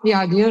brought the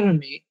idea to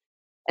me.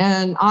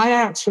 And I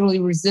actually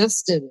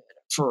resisted it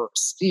at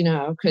first,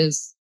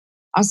 because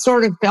I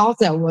sort of felt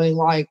that way.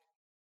 Like,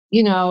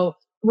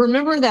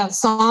 remember that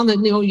song that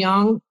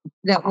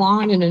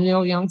line in a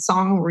Neil Young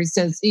song where he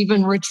says,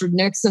 even Richard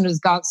Nixon has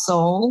got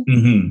soul?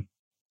 Mm-hmm.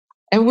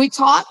 And we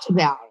talked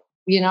about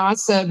it. I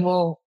said,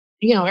 well,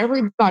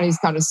 everybody's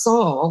got a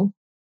soul.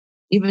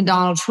 Even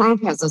Donald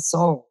Trump has a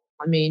soul.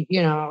 I mean,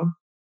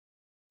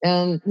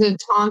 and then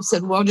Tom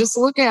said, well, just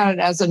look at it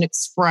as an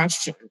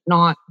expression,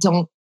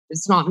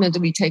 it's not meant to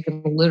be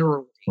taken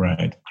literally.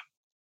 Right.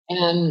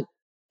 And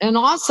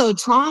also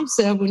Tom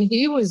said when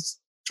he was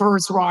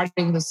first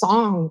writing the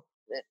song,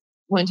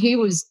 when he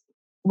was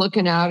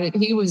looking at it,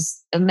 he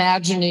was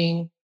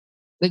imagining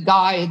the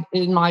guy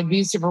in my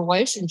abusive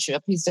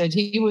relationship. He said to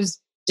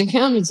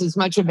him, it's as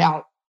much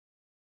about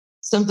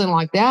something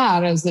like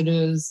that as it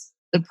is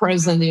the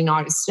president of the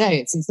United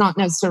States. It's not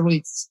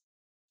necessarily,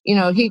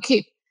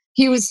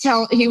 he would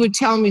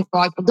tell me,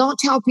 like, well, don't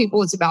tell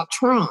people it's about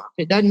Trump.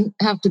 It doesn't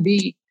have to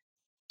be,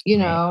 Right.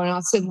 And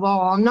I said,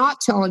 well, I'm not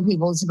telling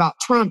people it's about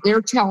Trump.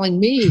 They're telling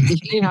me,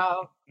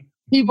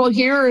 people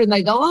hear it and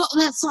they go, oh,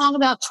 that song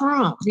about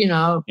Trump,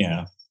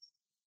 Yeah.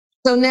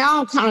 So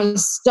now I'm kind of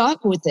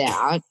stuck with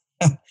that.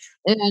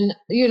 And,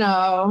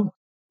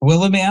 Well,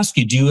 let me ask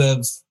you, do you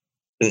have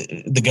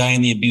the guy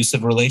in the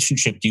abusive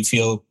relationship, do you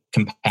feel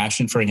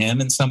compassion for him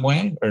in some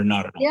way or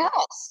not at all?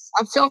 Yes,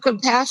 I feel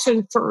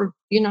compassion for,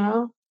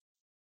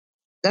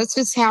 that's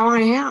just how I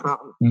am.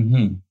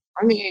 Mm-hmm.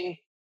 I mean,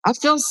 I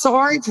feel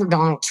sorry for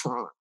Donald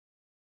Trump.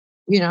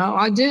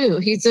 I do.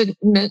 He's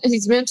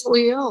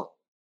mentally ill.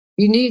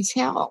 He needs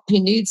help.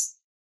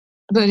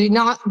 But he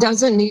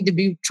doesn't need to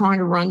be trying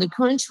to run the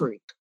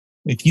country.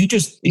 If you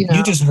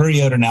just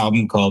hurry out an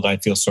album called I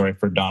Feel Sorry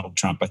for Donald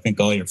Trump, I think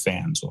all your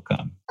fans will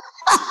come.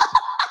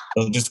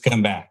 They'll just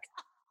come back.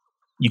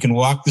 You can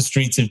walk the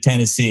streets of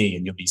Tennessee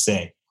and you'll be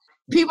safe.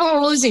 People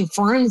are losing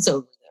friends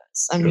over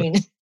this. I mean,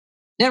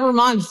 never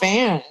mind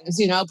fans,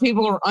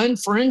 people are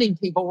unfriending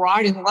people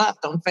right and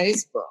left on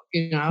Facebook,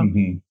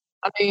 Mm-hmm.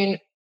 I mean,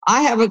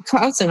 I have a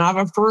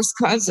first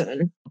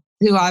cousin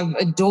who I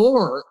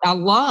adore, I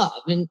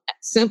love and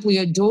simply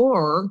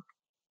adore,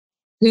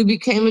 who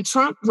became a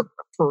Trump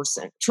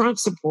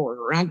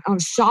supporter. And I'm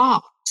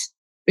shocked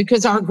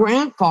because our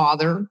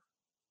grandfather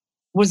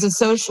was a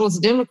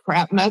socialist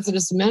Democrat,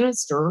 Methodist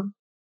minister,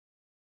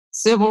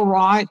 civil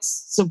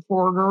rights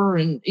supporter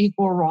and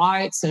equal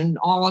rights and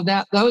all of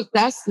that.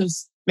 That's the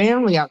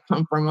family I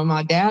come from on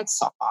my dad's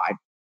side.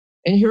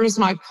 And here's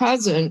my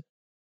cousin.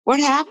 What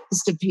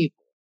happens to people?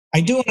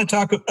 I do want to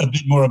talk a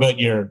bit more about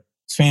your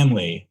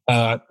family.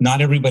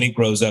 Not everybody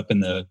grows up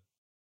in a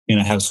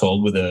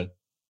household with a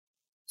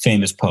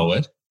famous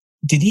poet.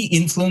 Did he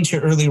influence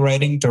your early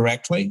writing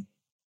directly?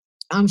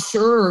 I'm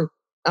sure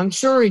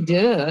he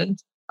did.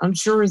 I'm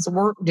sure his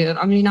work did.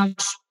 I mean,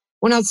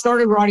 when I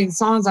started writing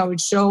songs, I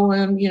would show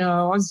him,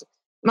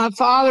 my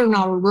father and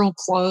I were real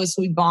close.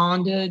 We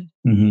bonded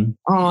from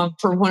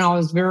when I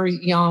was very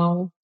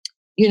young,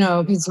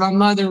 because my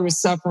mother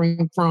was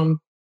suffering from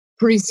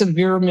pretty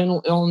severe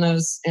mental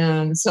illness.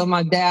 And so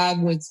my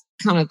dad would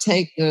kind of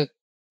take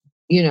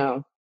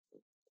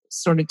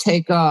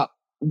take up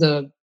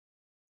the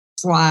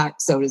slack,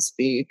 so to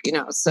speak,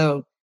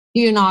 so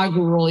he and I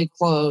grew really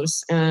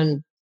close.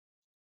 And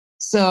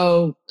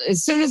so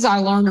as soon as I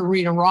learned to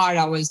read and write,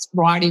 I was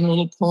writing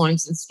little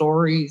poems and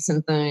stories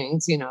and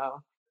things, then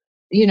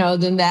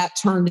that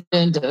turned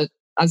into,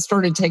 I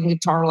started taking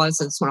guitar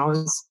lessons when I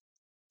was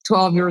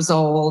 12 years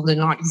old in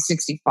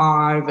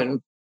 1965.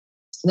 And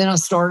then I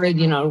started,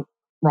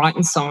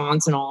 writing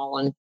songs and all.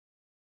 And,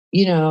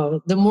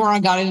 the more I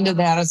got into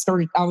that,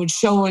 I would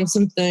show him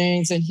some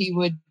things and he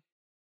would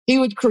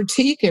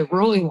critique it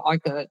really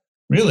like a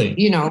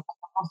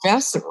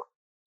professor.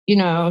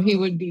 He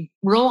would be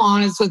real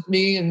honest with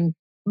me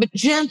but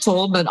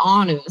gentle, but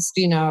honest,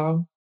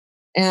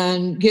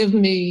 and give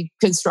me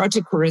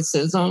constructive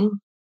criticism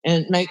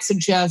and make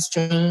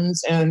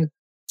suggestions. And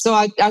so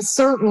I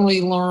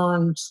certainly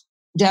learned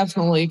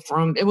definitely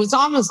it was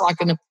almost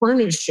like an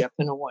apprenticeship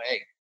in a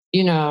way,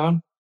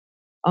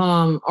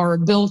 or a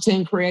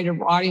built-in creative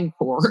writing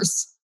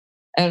course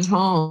at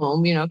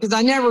home, because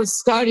I never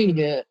studied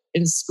it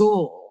in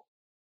school.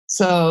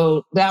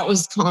 So that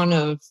was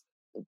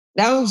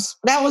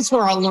that was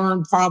where I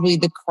learned probably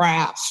the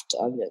craft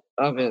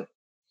of it.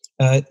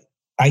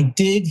 I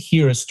did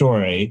hear a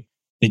story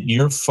that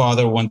your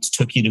father once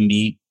took you to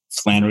meet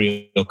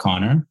Flannery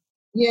O'Connor.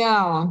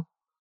 Yeah.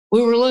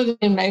 We were living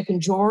in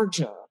Macon,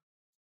 Georgia.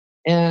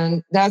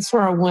 And that's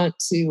where I went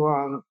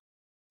to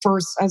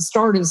first. I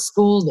started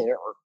school there.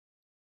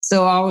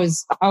 So I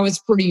was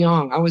pretty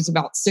young. I was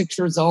about 6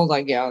 years old,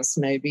 I guess,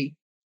 maybe.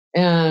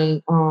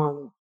 And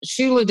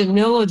she lived in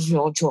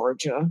Milledgeville,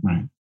 Georgia.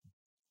 Right.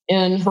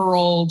 In her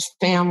old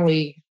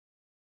family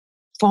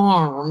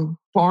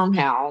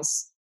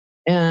farmhouse.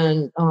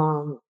 And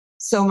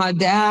so my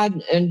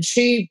dad, and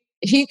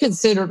he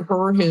considered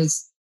her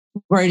his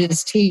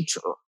greatest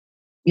teacher.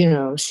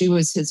 She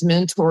was his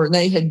mentor.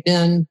 They had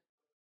been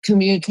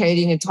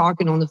communicating and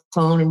talking on the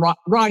phone and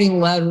writing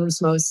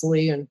letters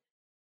mostly. And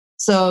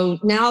so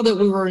now that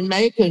we were in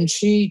Macon,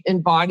 she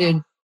invited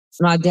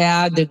my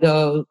dad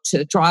to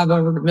drive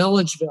over to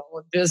Milledgeville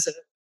and visit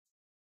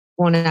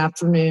one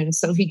afternoon.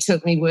 So he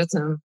took me with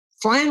him.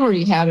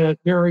 Flannery had a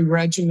very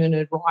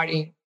regimented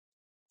writing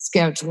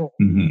schedule,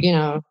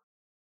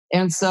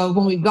 And so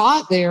when we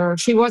got there,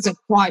 she wasn't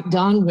quite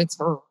done with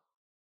her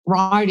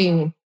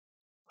writing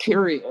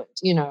period,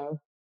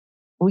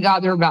 We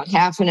got there about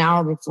half an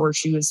hour before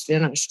she was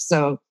finished.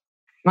 So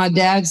my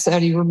dad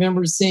said he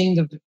remembers seeing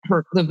the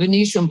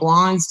Venetian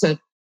blinds to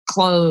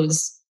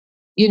close,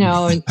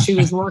 and she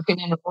was working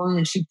in a room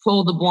and she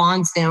pulled the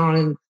blinds down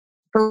and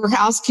her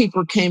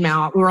housekeeper came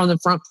out. We were on the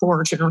front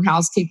porch and her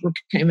housekeeper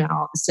came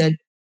out and said,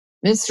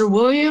 "Mr.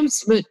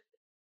 Williams, but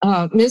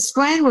Miss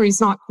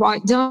Flannery's not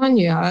quite done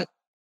yet.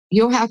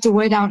 You'll have to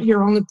wait out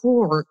here on the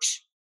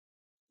porch."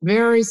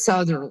 Very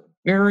Southern,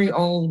 very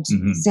old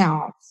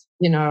South,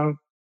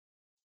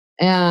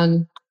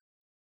 And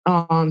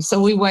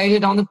so we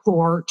waited on the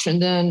porch,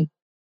 and then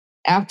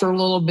after a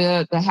little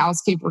bit, the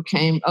housekeeper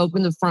came,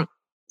 opened the front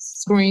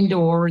screen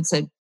door and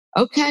said,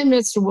 "Okay,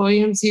 Mr.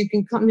 Williams, you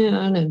can come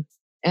in."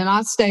 And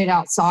I stayed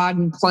outside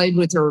and played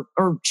with her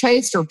or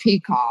chased her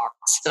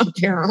peacocks,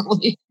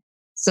 apparently.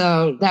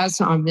 So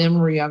that's my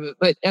memory of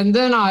it. And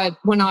then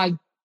when I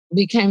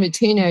became a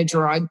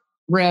teenager, I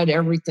read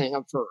everything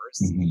of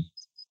hers.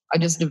 I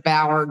just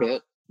devoured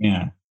it.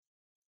 Yeah.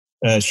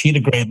 She had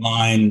a great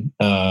line.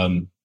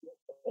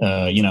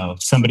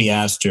 Somebody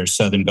asked her,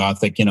 Southern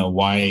Gothic,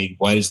 why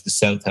does the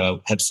South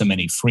have so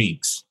many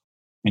freaks?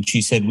 And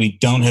she said, "We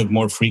don't have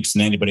more freaks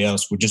than anybody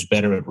else. We're just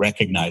better at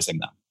recognizing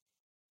them."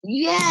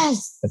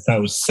 Yes. I thought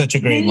it was such a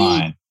great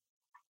line.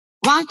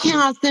 Why can't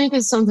I think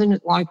of something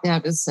like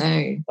that to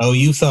say? Oh,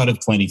 you thought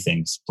of plenty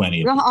things. Plenty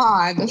of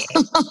God. But it's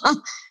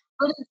true.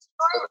 I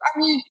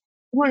mean,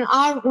 when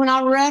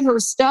I read her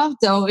stuff,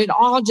 though, it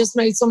all just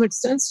made so much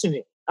sense to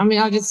me. I mean,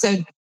 I just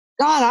said,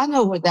 God, I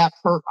know what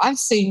I've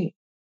seen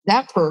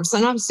that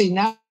person. I've seen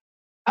that,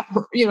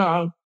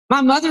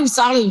 my mother's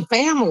side of the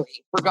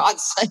family, for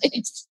God's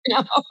sake.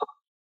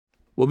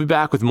 We'll be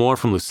back with more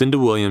from Lucinda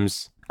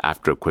Williams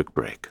after a quick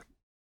break.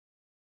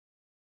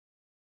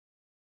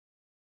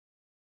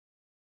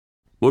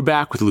 We're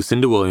back with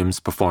Lucinda Williams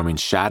performing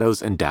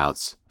Shadows and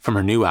Doubts from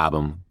her new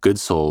album, Good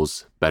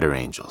Souls, Better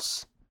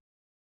Angels.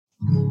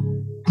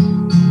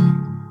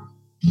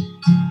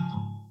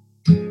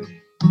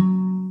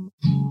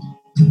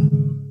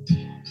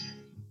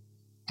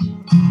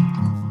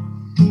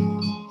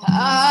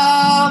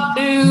 How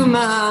do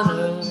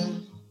manage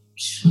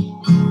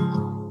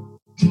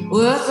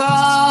with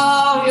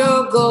all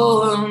you're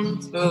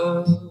going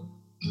through?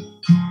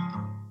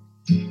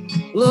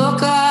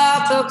 Look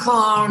at the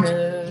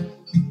carnage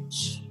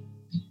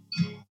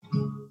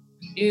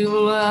you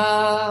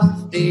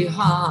left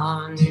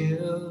behind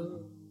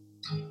you.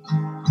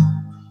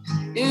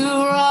 You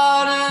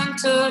run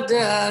into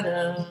dead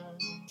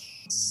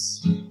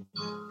ends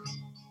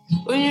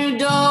when you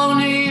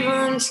don't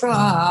even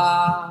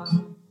try.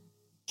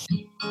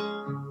 You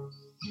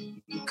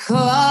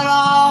cut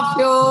off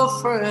your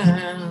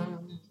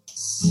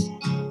friends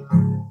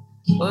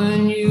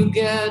when you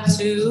get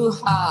too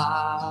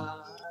high.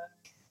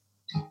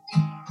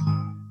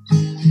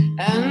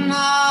 And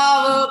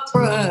now the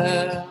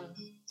press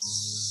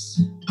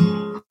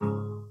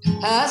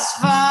has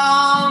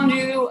found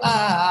you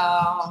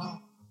out.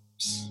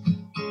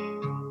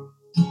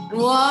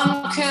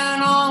 One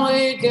can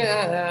only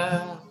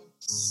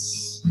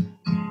guess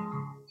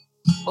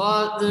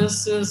what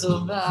this is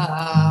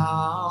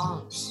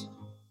about.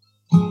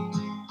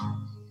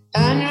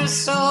 And your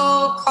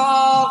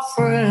so-called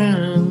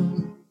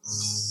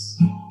friends,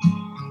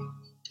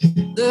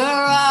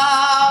 they're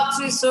out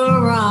to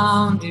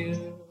surround you.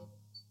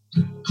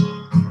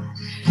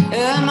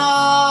 And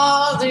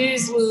all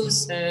these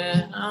loose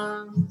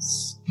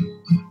ends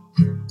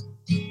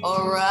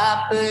are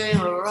wrapping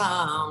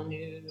around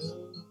you.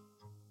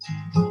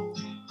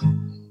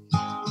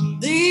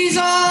 These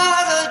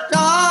are the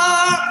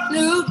dark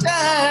new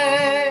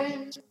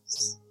days,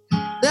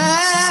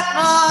 that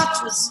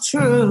much is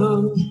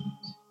true.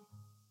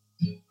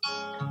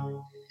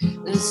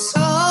 There's so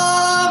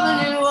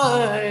many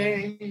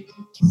ways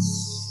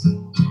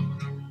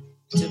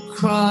to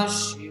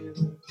crush you.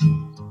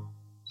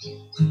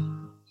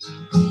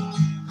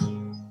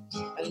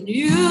 And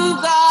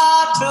you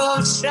got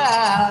your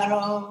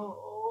shadows,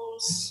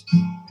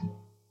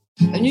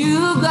 and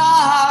you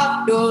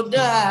got your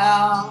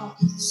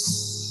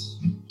doubts,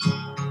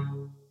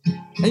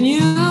 and you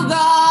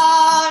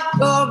got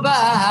your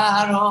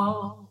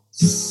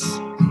battles,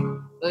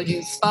 but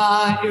you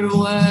fight your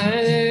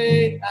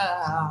way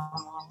out.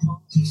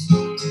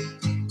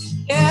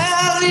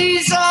 Yeah,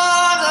 these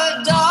are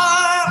the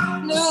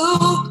dark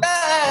new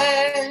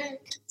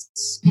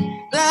days,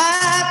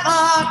 that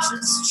much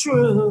is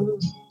true.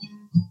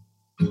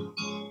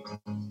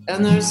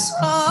 And there's so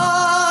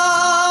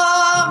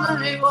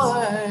many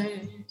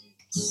ways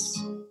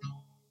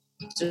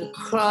to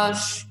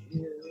crush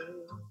you.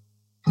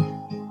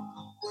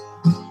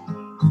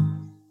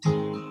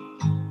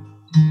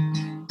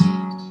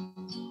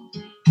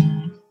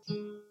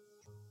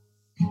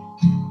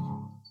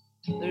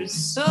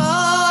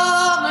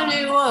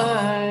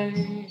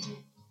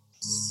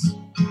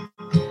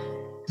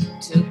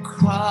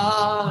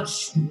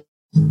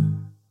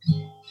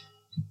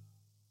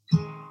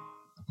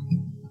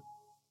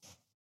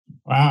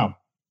 Wow.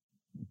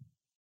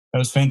 That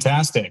was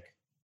fantastic.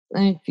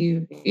 Thank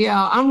you.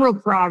 Yeah, I'm real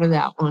proud of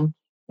that one.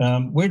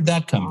 Where'd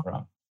that come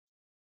from?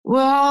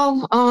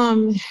 Well,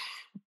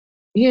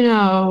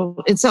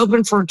 it's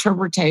open for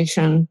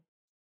interpretation.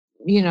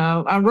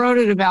 I wrote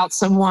it about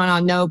someone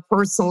I know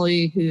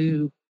personally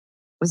who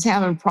was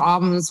having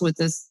problems with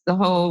the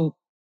whole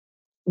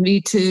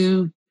Me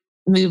Too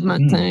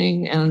movement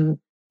thing, and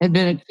had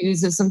been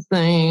accused of some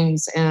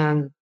things.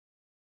 And,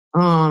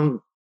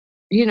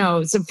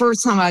 it's the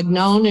first time I'd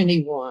known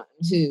anyone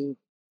who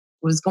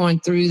was going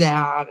through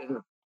that. And,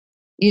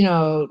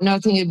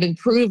 nothing had been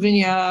proven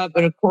yet.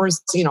 But of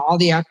course, all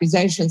the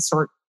accusations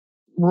start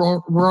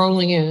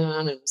rolling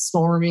in and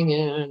storming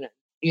in,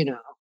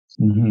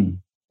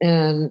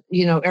 and,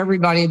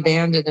 everybody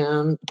abandoned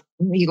him.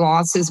 He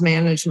lost his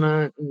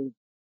management, and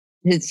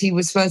he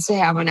was supposed to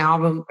have an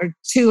album, or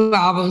 2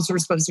 albums were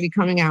supposed to be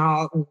coming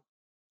out, and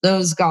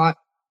those got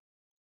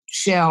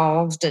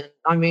shelved. And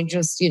I mean,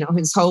 just,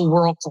 his whole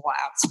world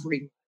collapsed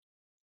pretty much.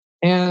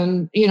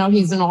 And,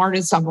 he's an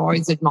artist I've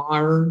always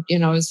admired,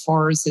 as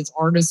far as his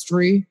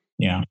artistry.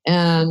 Yeah.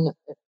 And,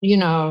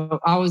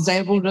 I was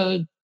able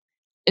to,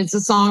 it's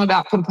a song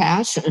about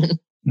compassion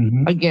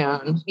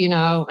again,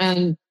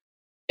 and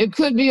it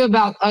could be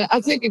about,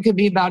 I think it could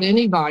be about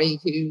anybody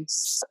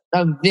who's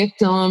a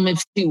victim,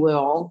 if you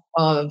will,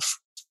 of,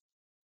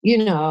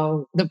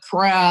 the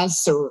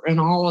press and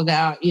all of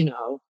that.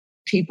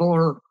 People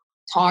are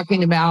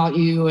talking about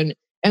you, and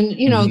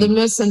the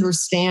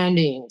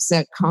misunderstandings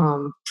that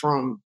come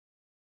from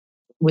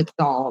with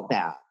all of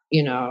that,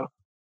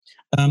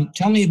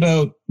 Tell me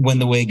about When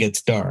the Way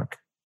Gets Dark.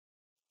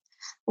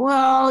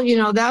 Well,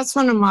 that's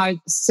one of my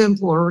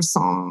simpler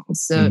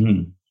songs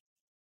that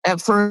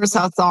at first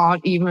I thought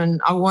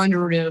I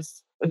wondered if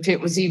it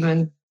was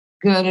even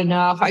good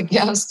enough, I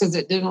guess, because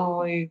it didn't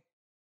really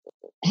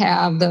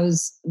have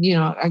those,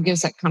 I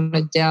guess that kind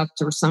of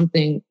depth or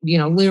something,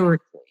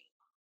 lyrically.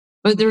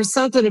 But there's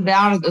something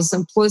about it, the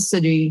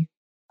simplicity,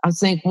 I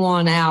think,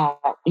 won out,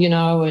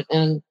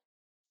 and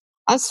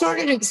I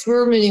started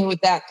experimenting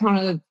with that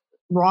kind of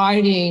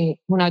writing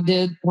when I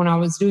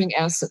was doing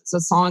Essence,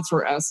 the songs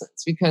for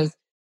Essence, because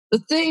the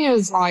thing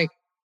is, like,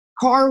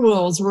 Car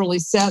Wheels really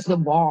set the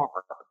bar,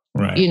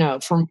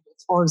 right? From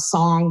as far as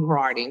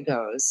songwriting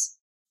goes.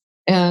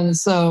 And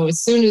so as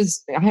soon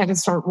as I had to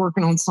start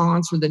working on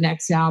songs for the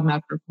next album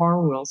after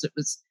Car Wheels, it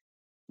was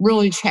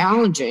really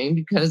challenging,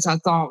 because I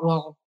thought,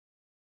 well,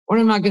 what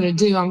am I going to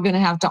do? I'm going to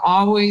have to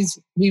always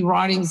be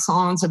writing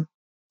songs of,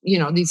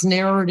 these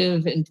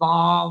narrative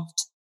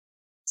involved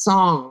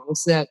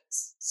songs, that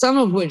some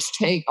of which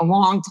take a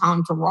long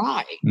time to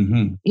write.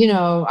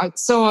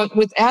 So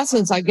with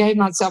Essence, I gave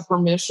myself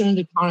permission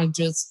to kind of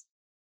just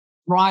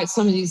write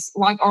some of these,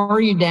 like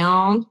Are You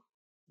Down?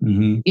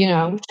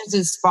 Which is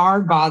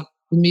inspired by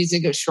the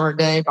music of Sade,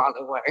 by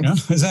the way. Yeah,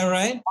 is that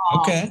right?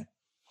 Okay.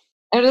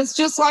 And it's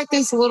just like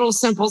this little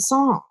simple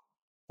song.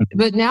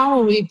 But now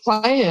when we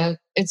play it,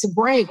 it's a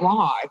great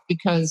live,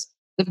 because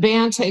the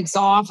band takes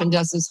off and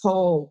does this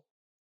whole,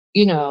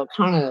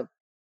 kind of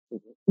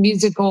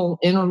musical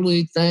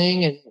interlude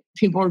thing, and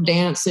people are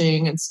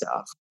dancing and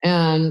stuff.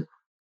 And,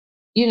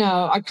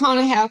 I kind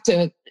of have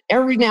to,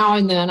 every now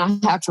and then, I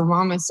have to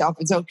remind myself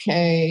it's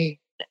okay.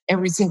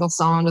 Every single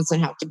song doesn't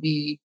have to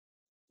be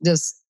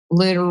this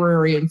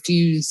literary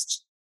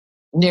infused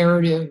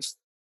narrative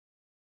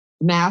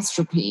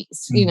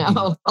masterpiece,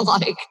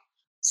 like,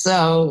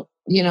 so,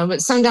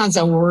 but sometimes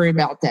I worry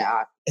about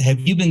that. Have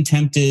you been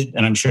tempted,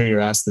 and I'm sure you're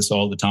asked this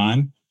all the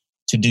time,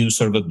 to do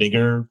sort of a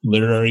bigger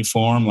literary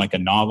form, like a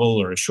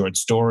novel or a short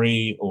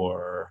story,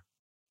 or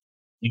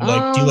do you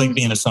like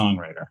being a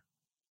songwriter?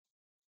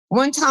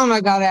 One time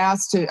I got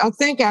asked to, I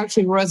think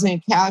actually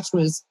Roseanne Cash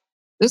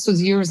this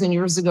was years and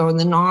years ago in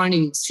the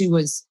 90s, she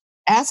was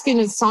asking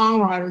the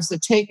songwriters to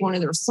take one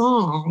of their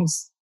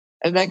songs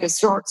and make a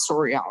short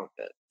story out of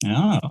it.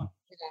 Oh.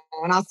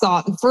 And I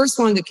thought the first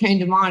one that came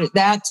to mind at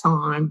that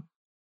time,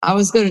 I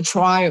was going to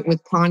try it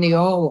with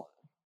Ponyola,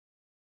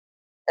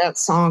 that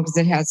song, because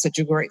it had such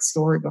a great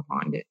story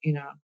behind it,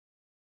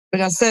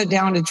 But I sat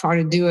down to try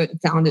to do it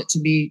and found it to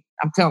be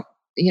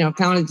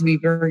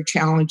very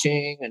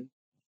challenging. And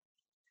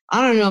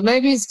I don't know,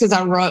 maybe it's because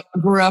I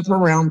grew up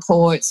around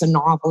poets and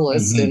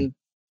novelists, and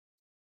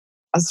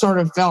I sort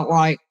of felt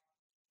like,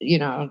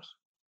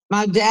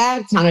 my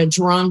dad kind of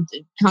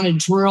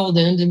drilled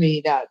into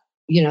me that,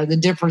 the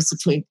difference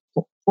between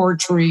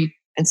poetry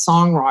and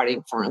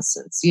songwriting, for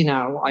instance.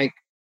 Like,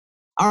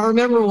 I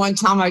remember one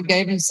time I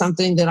gave him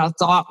something that I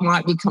thought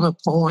might become a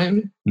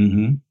poem,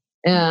 and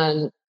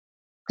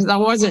because I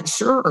wasn't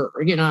sure,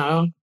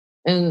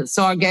 and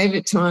so I gave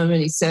it to him,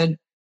 and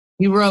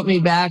he wrote me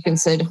back and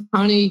said,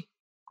 "Honey,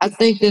 I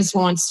think this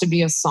wants to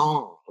be a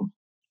song,"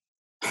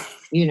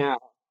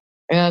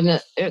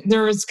 and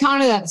there is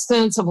kind of that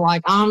sense of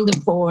like, I'm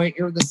the poet,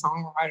 you're the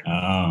songwriter.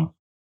 Oh,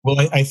 well,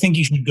 I think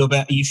you should go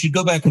back. You should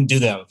go back and do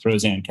that with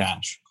Roseanne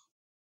Cash.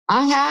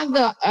 I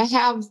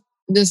have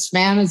this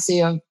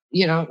fantasy of,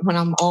 when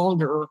I'm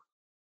older,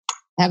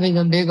 having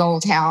a big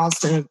old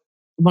house and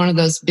a one of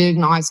those big,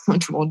 nice,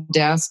 comfortable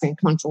desks and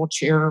comfortable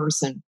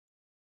chairs. And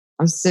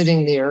I'm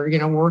sitting there,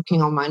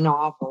 working on my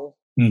novel.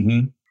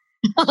 Mm-hmm.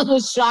 The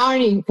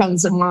Shining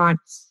comes to mind.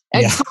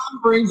 And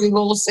Tom brings me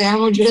little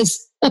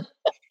sandwiches and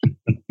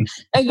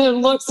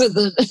then looks at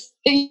the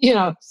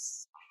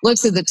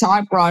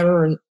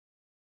typewriter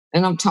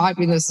and I'm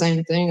typing the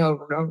same thing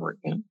over and over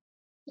again.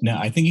 No,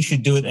 I think you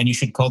should do it, and you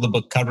should call the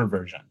book Cover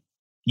Version.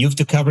 You have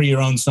to cover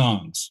your own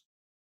songs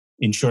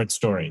in short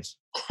stories.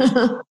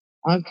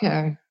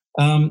 Okay.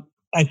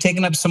 I've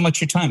taken up so much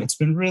of your time. It's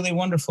been really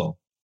wonderful.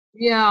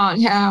 Yeah,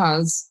 it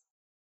has.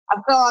 I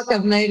feel like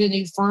I've made a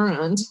new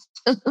friend.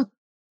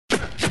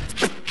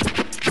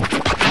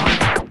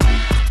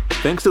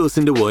 Thanks to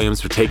Lucinda Williams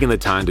for taking the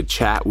time to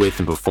chat with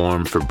and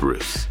perform for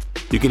Bruce.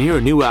 You can hear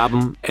a new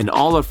album and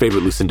all our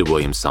favorite Lucinda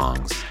Williams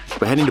songs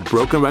by heading to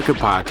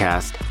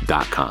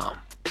brokenrecordpodcast.com.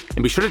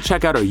 And be sure to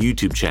check out our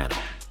YouTube channel,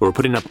 where we're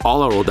putting up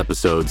all our old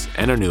episodes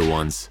and our new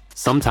ones,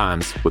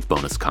 sometimes with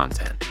bonus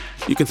content.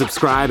 You can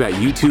subscribe at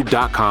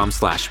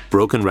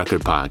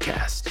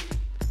youtube.com/brokenrecordpodcast.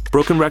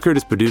 Broken Record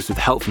is produced with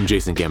help from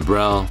Jason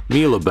Gambrell,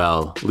 Mia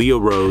LaBelle, Leo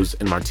Rose,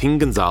 and Martin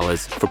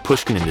Gonzalez for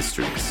Pushkin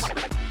Industries.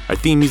 Our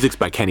theme music's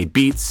by Kenny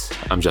Beats.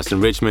 I'm Justin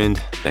Richmond.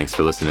 Thanks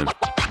for listening.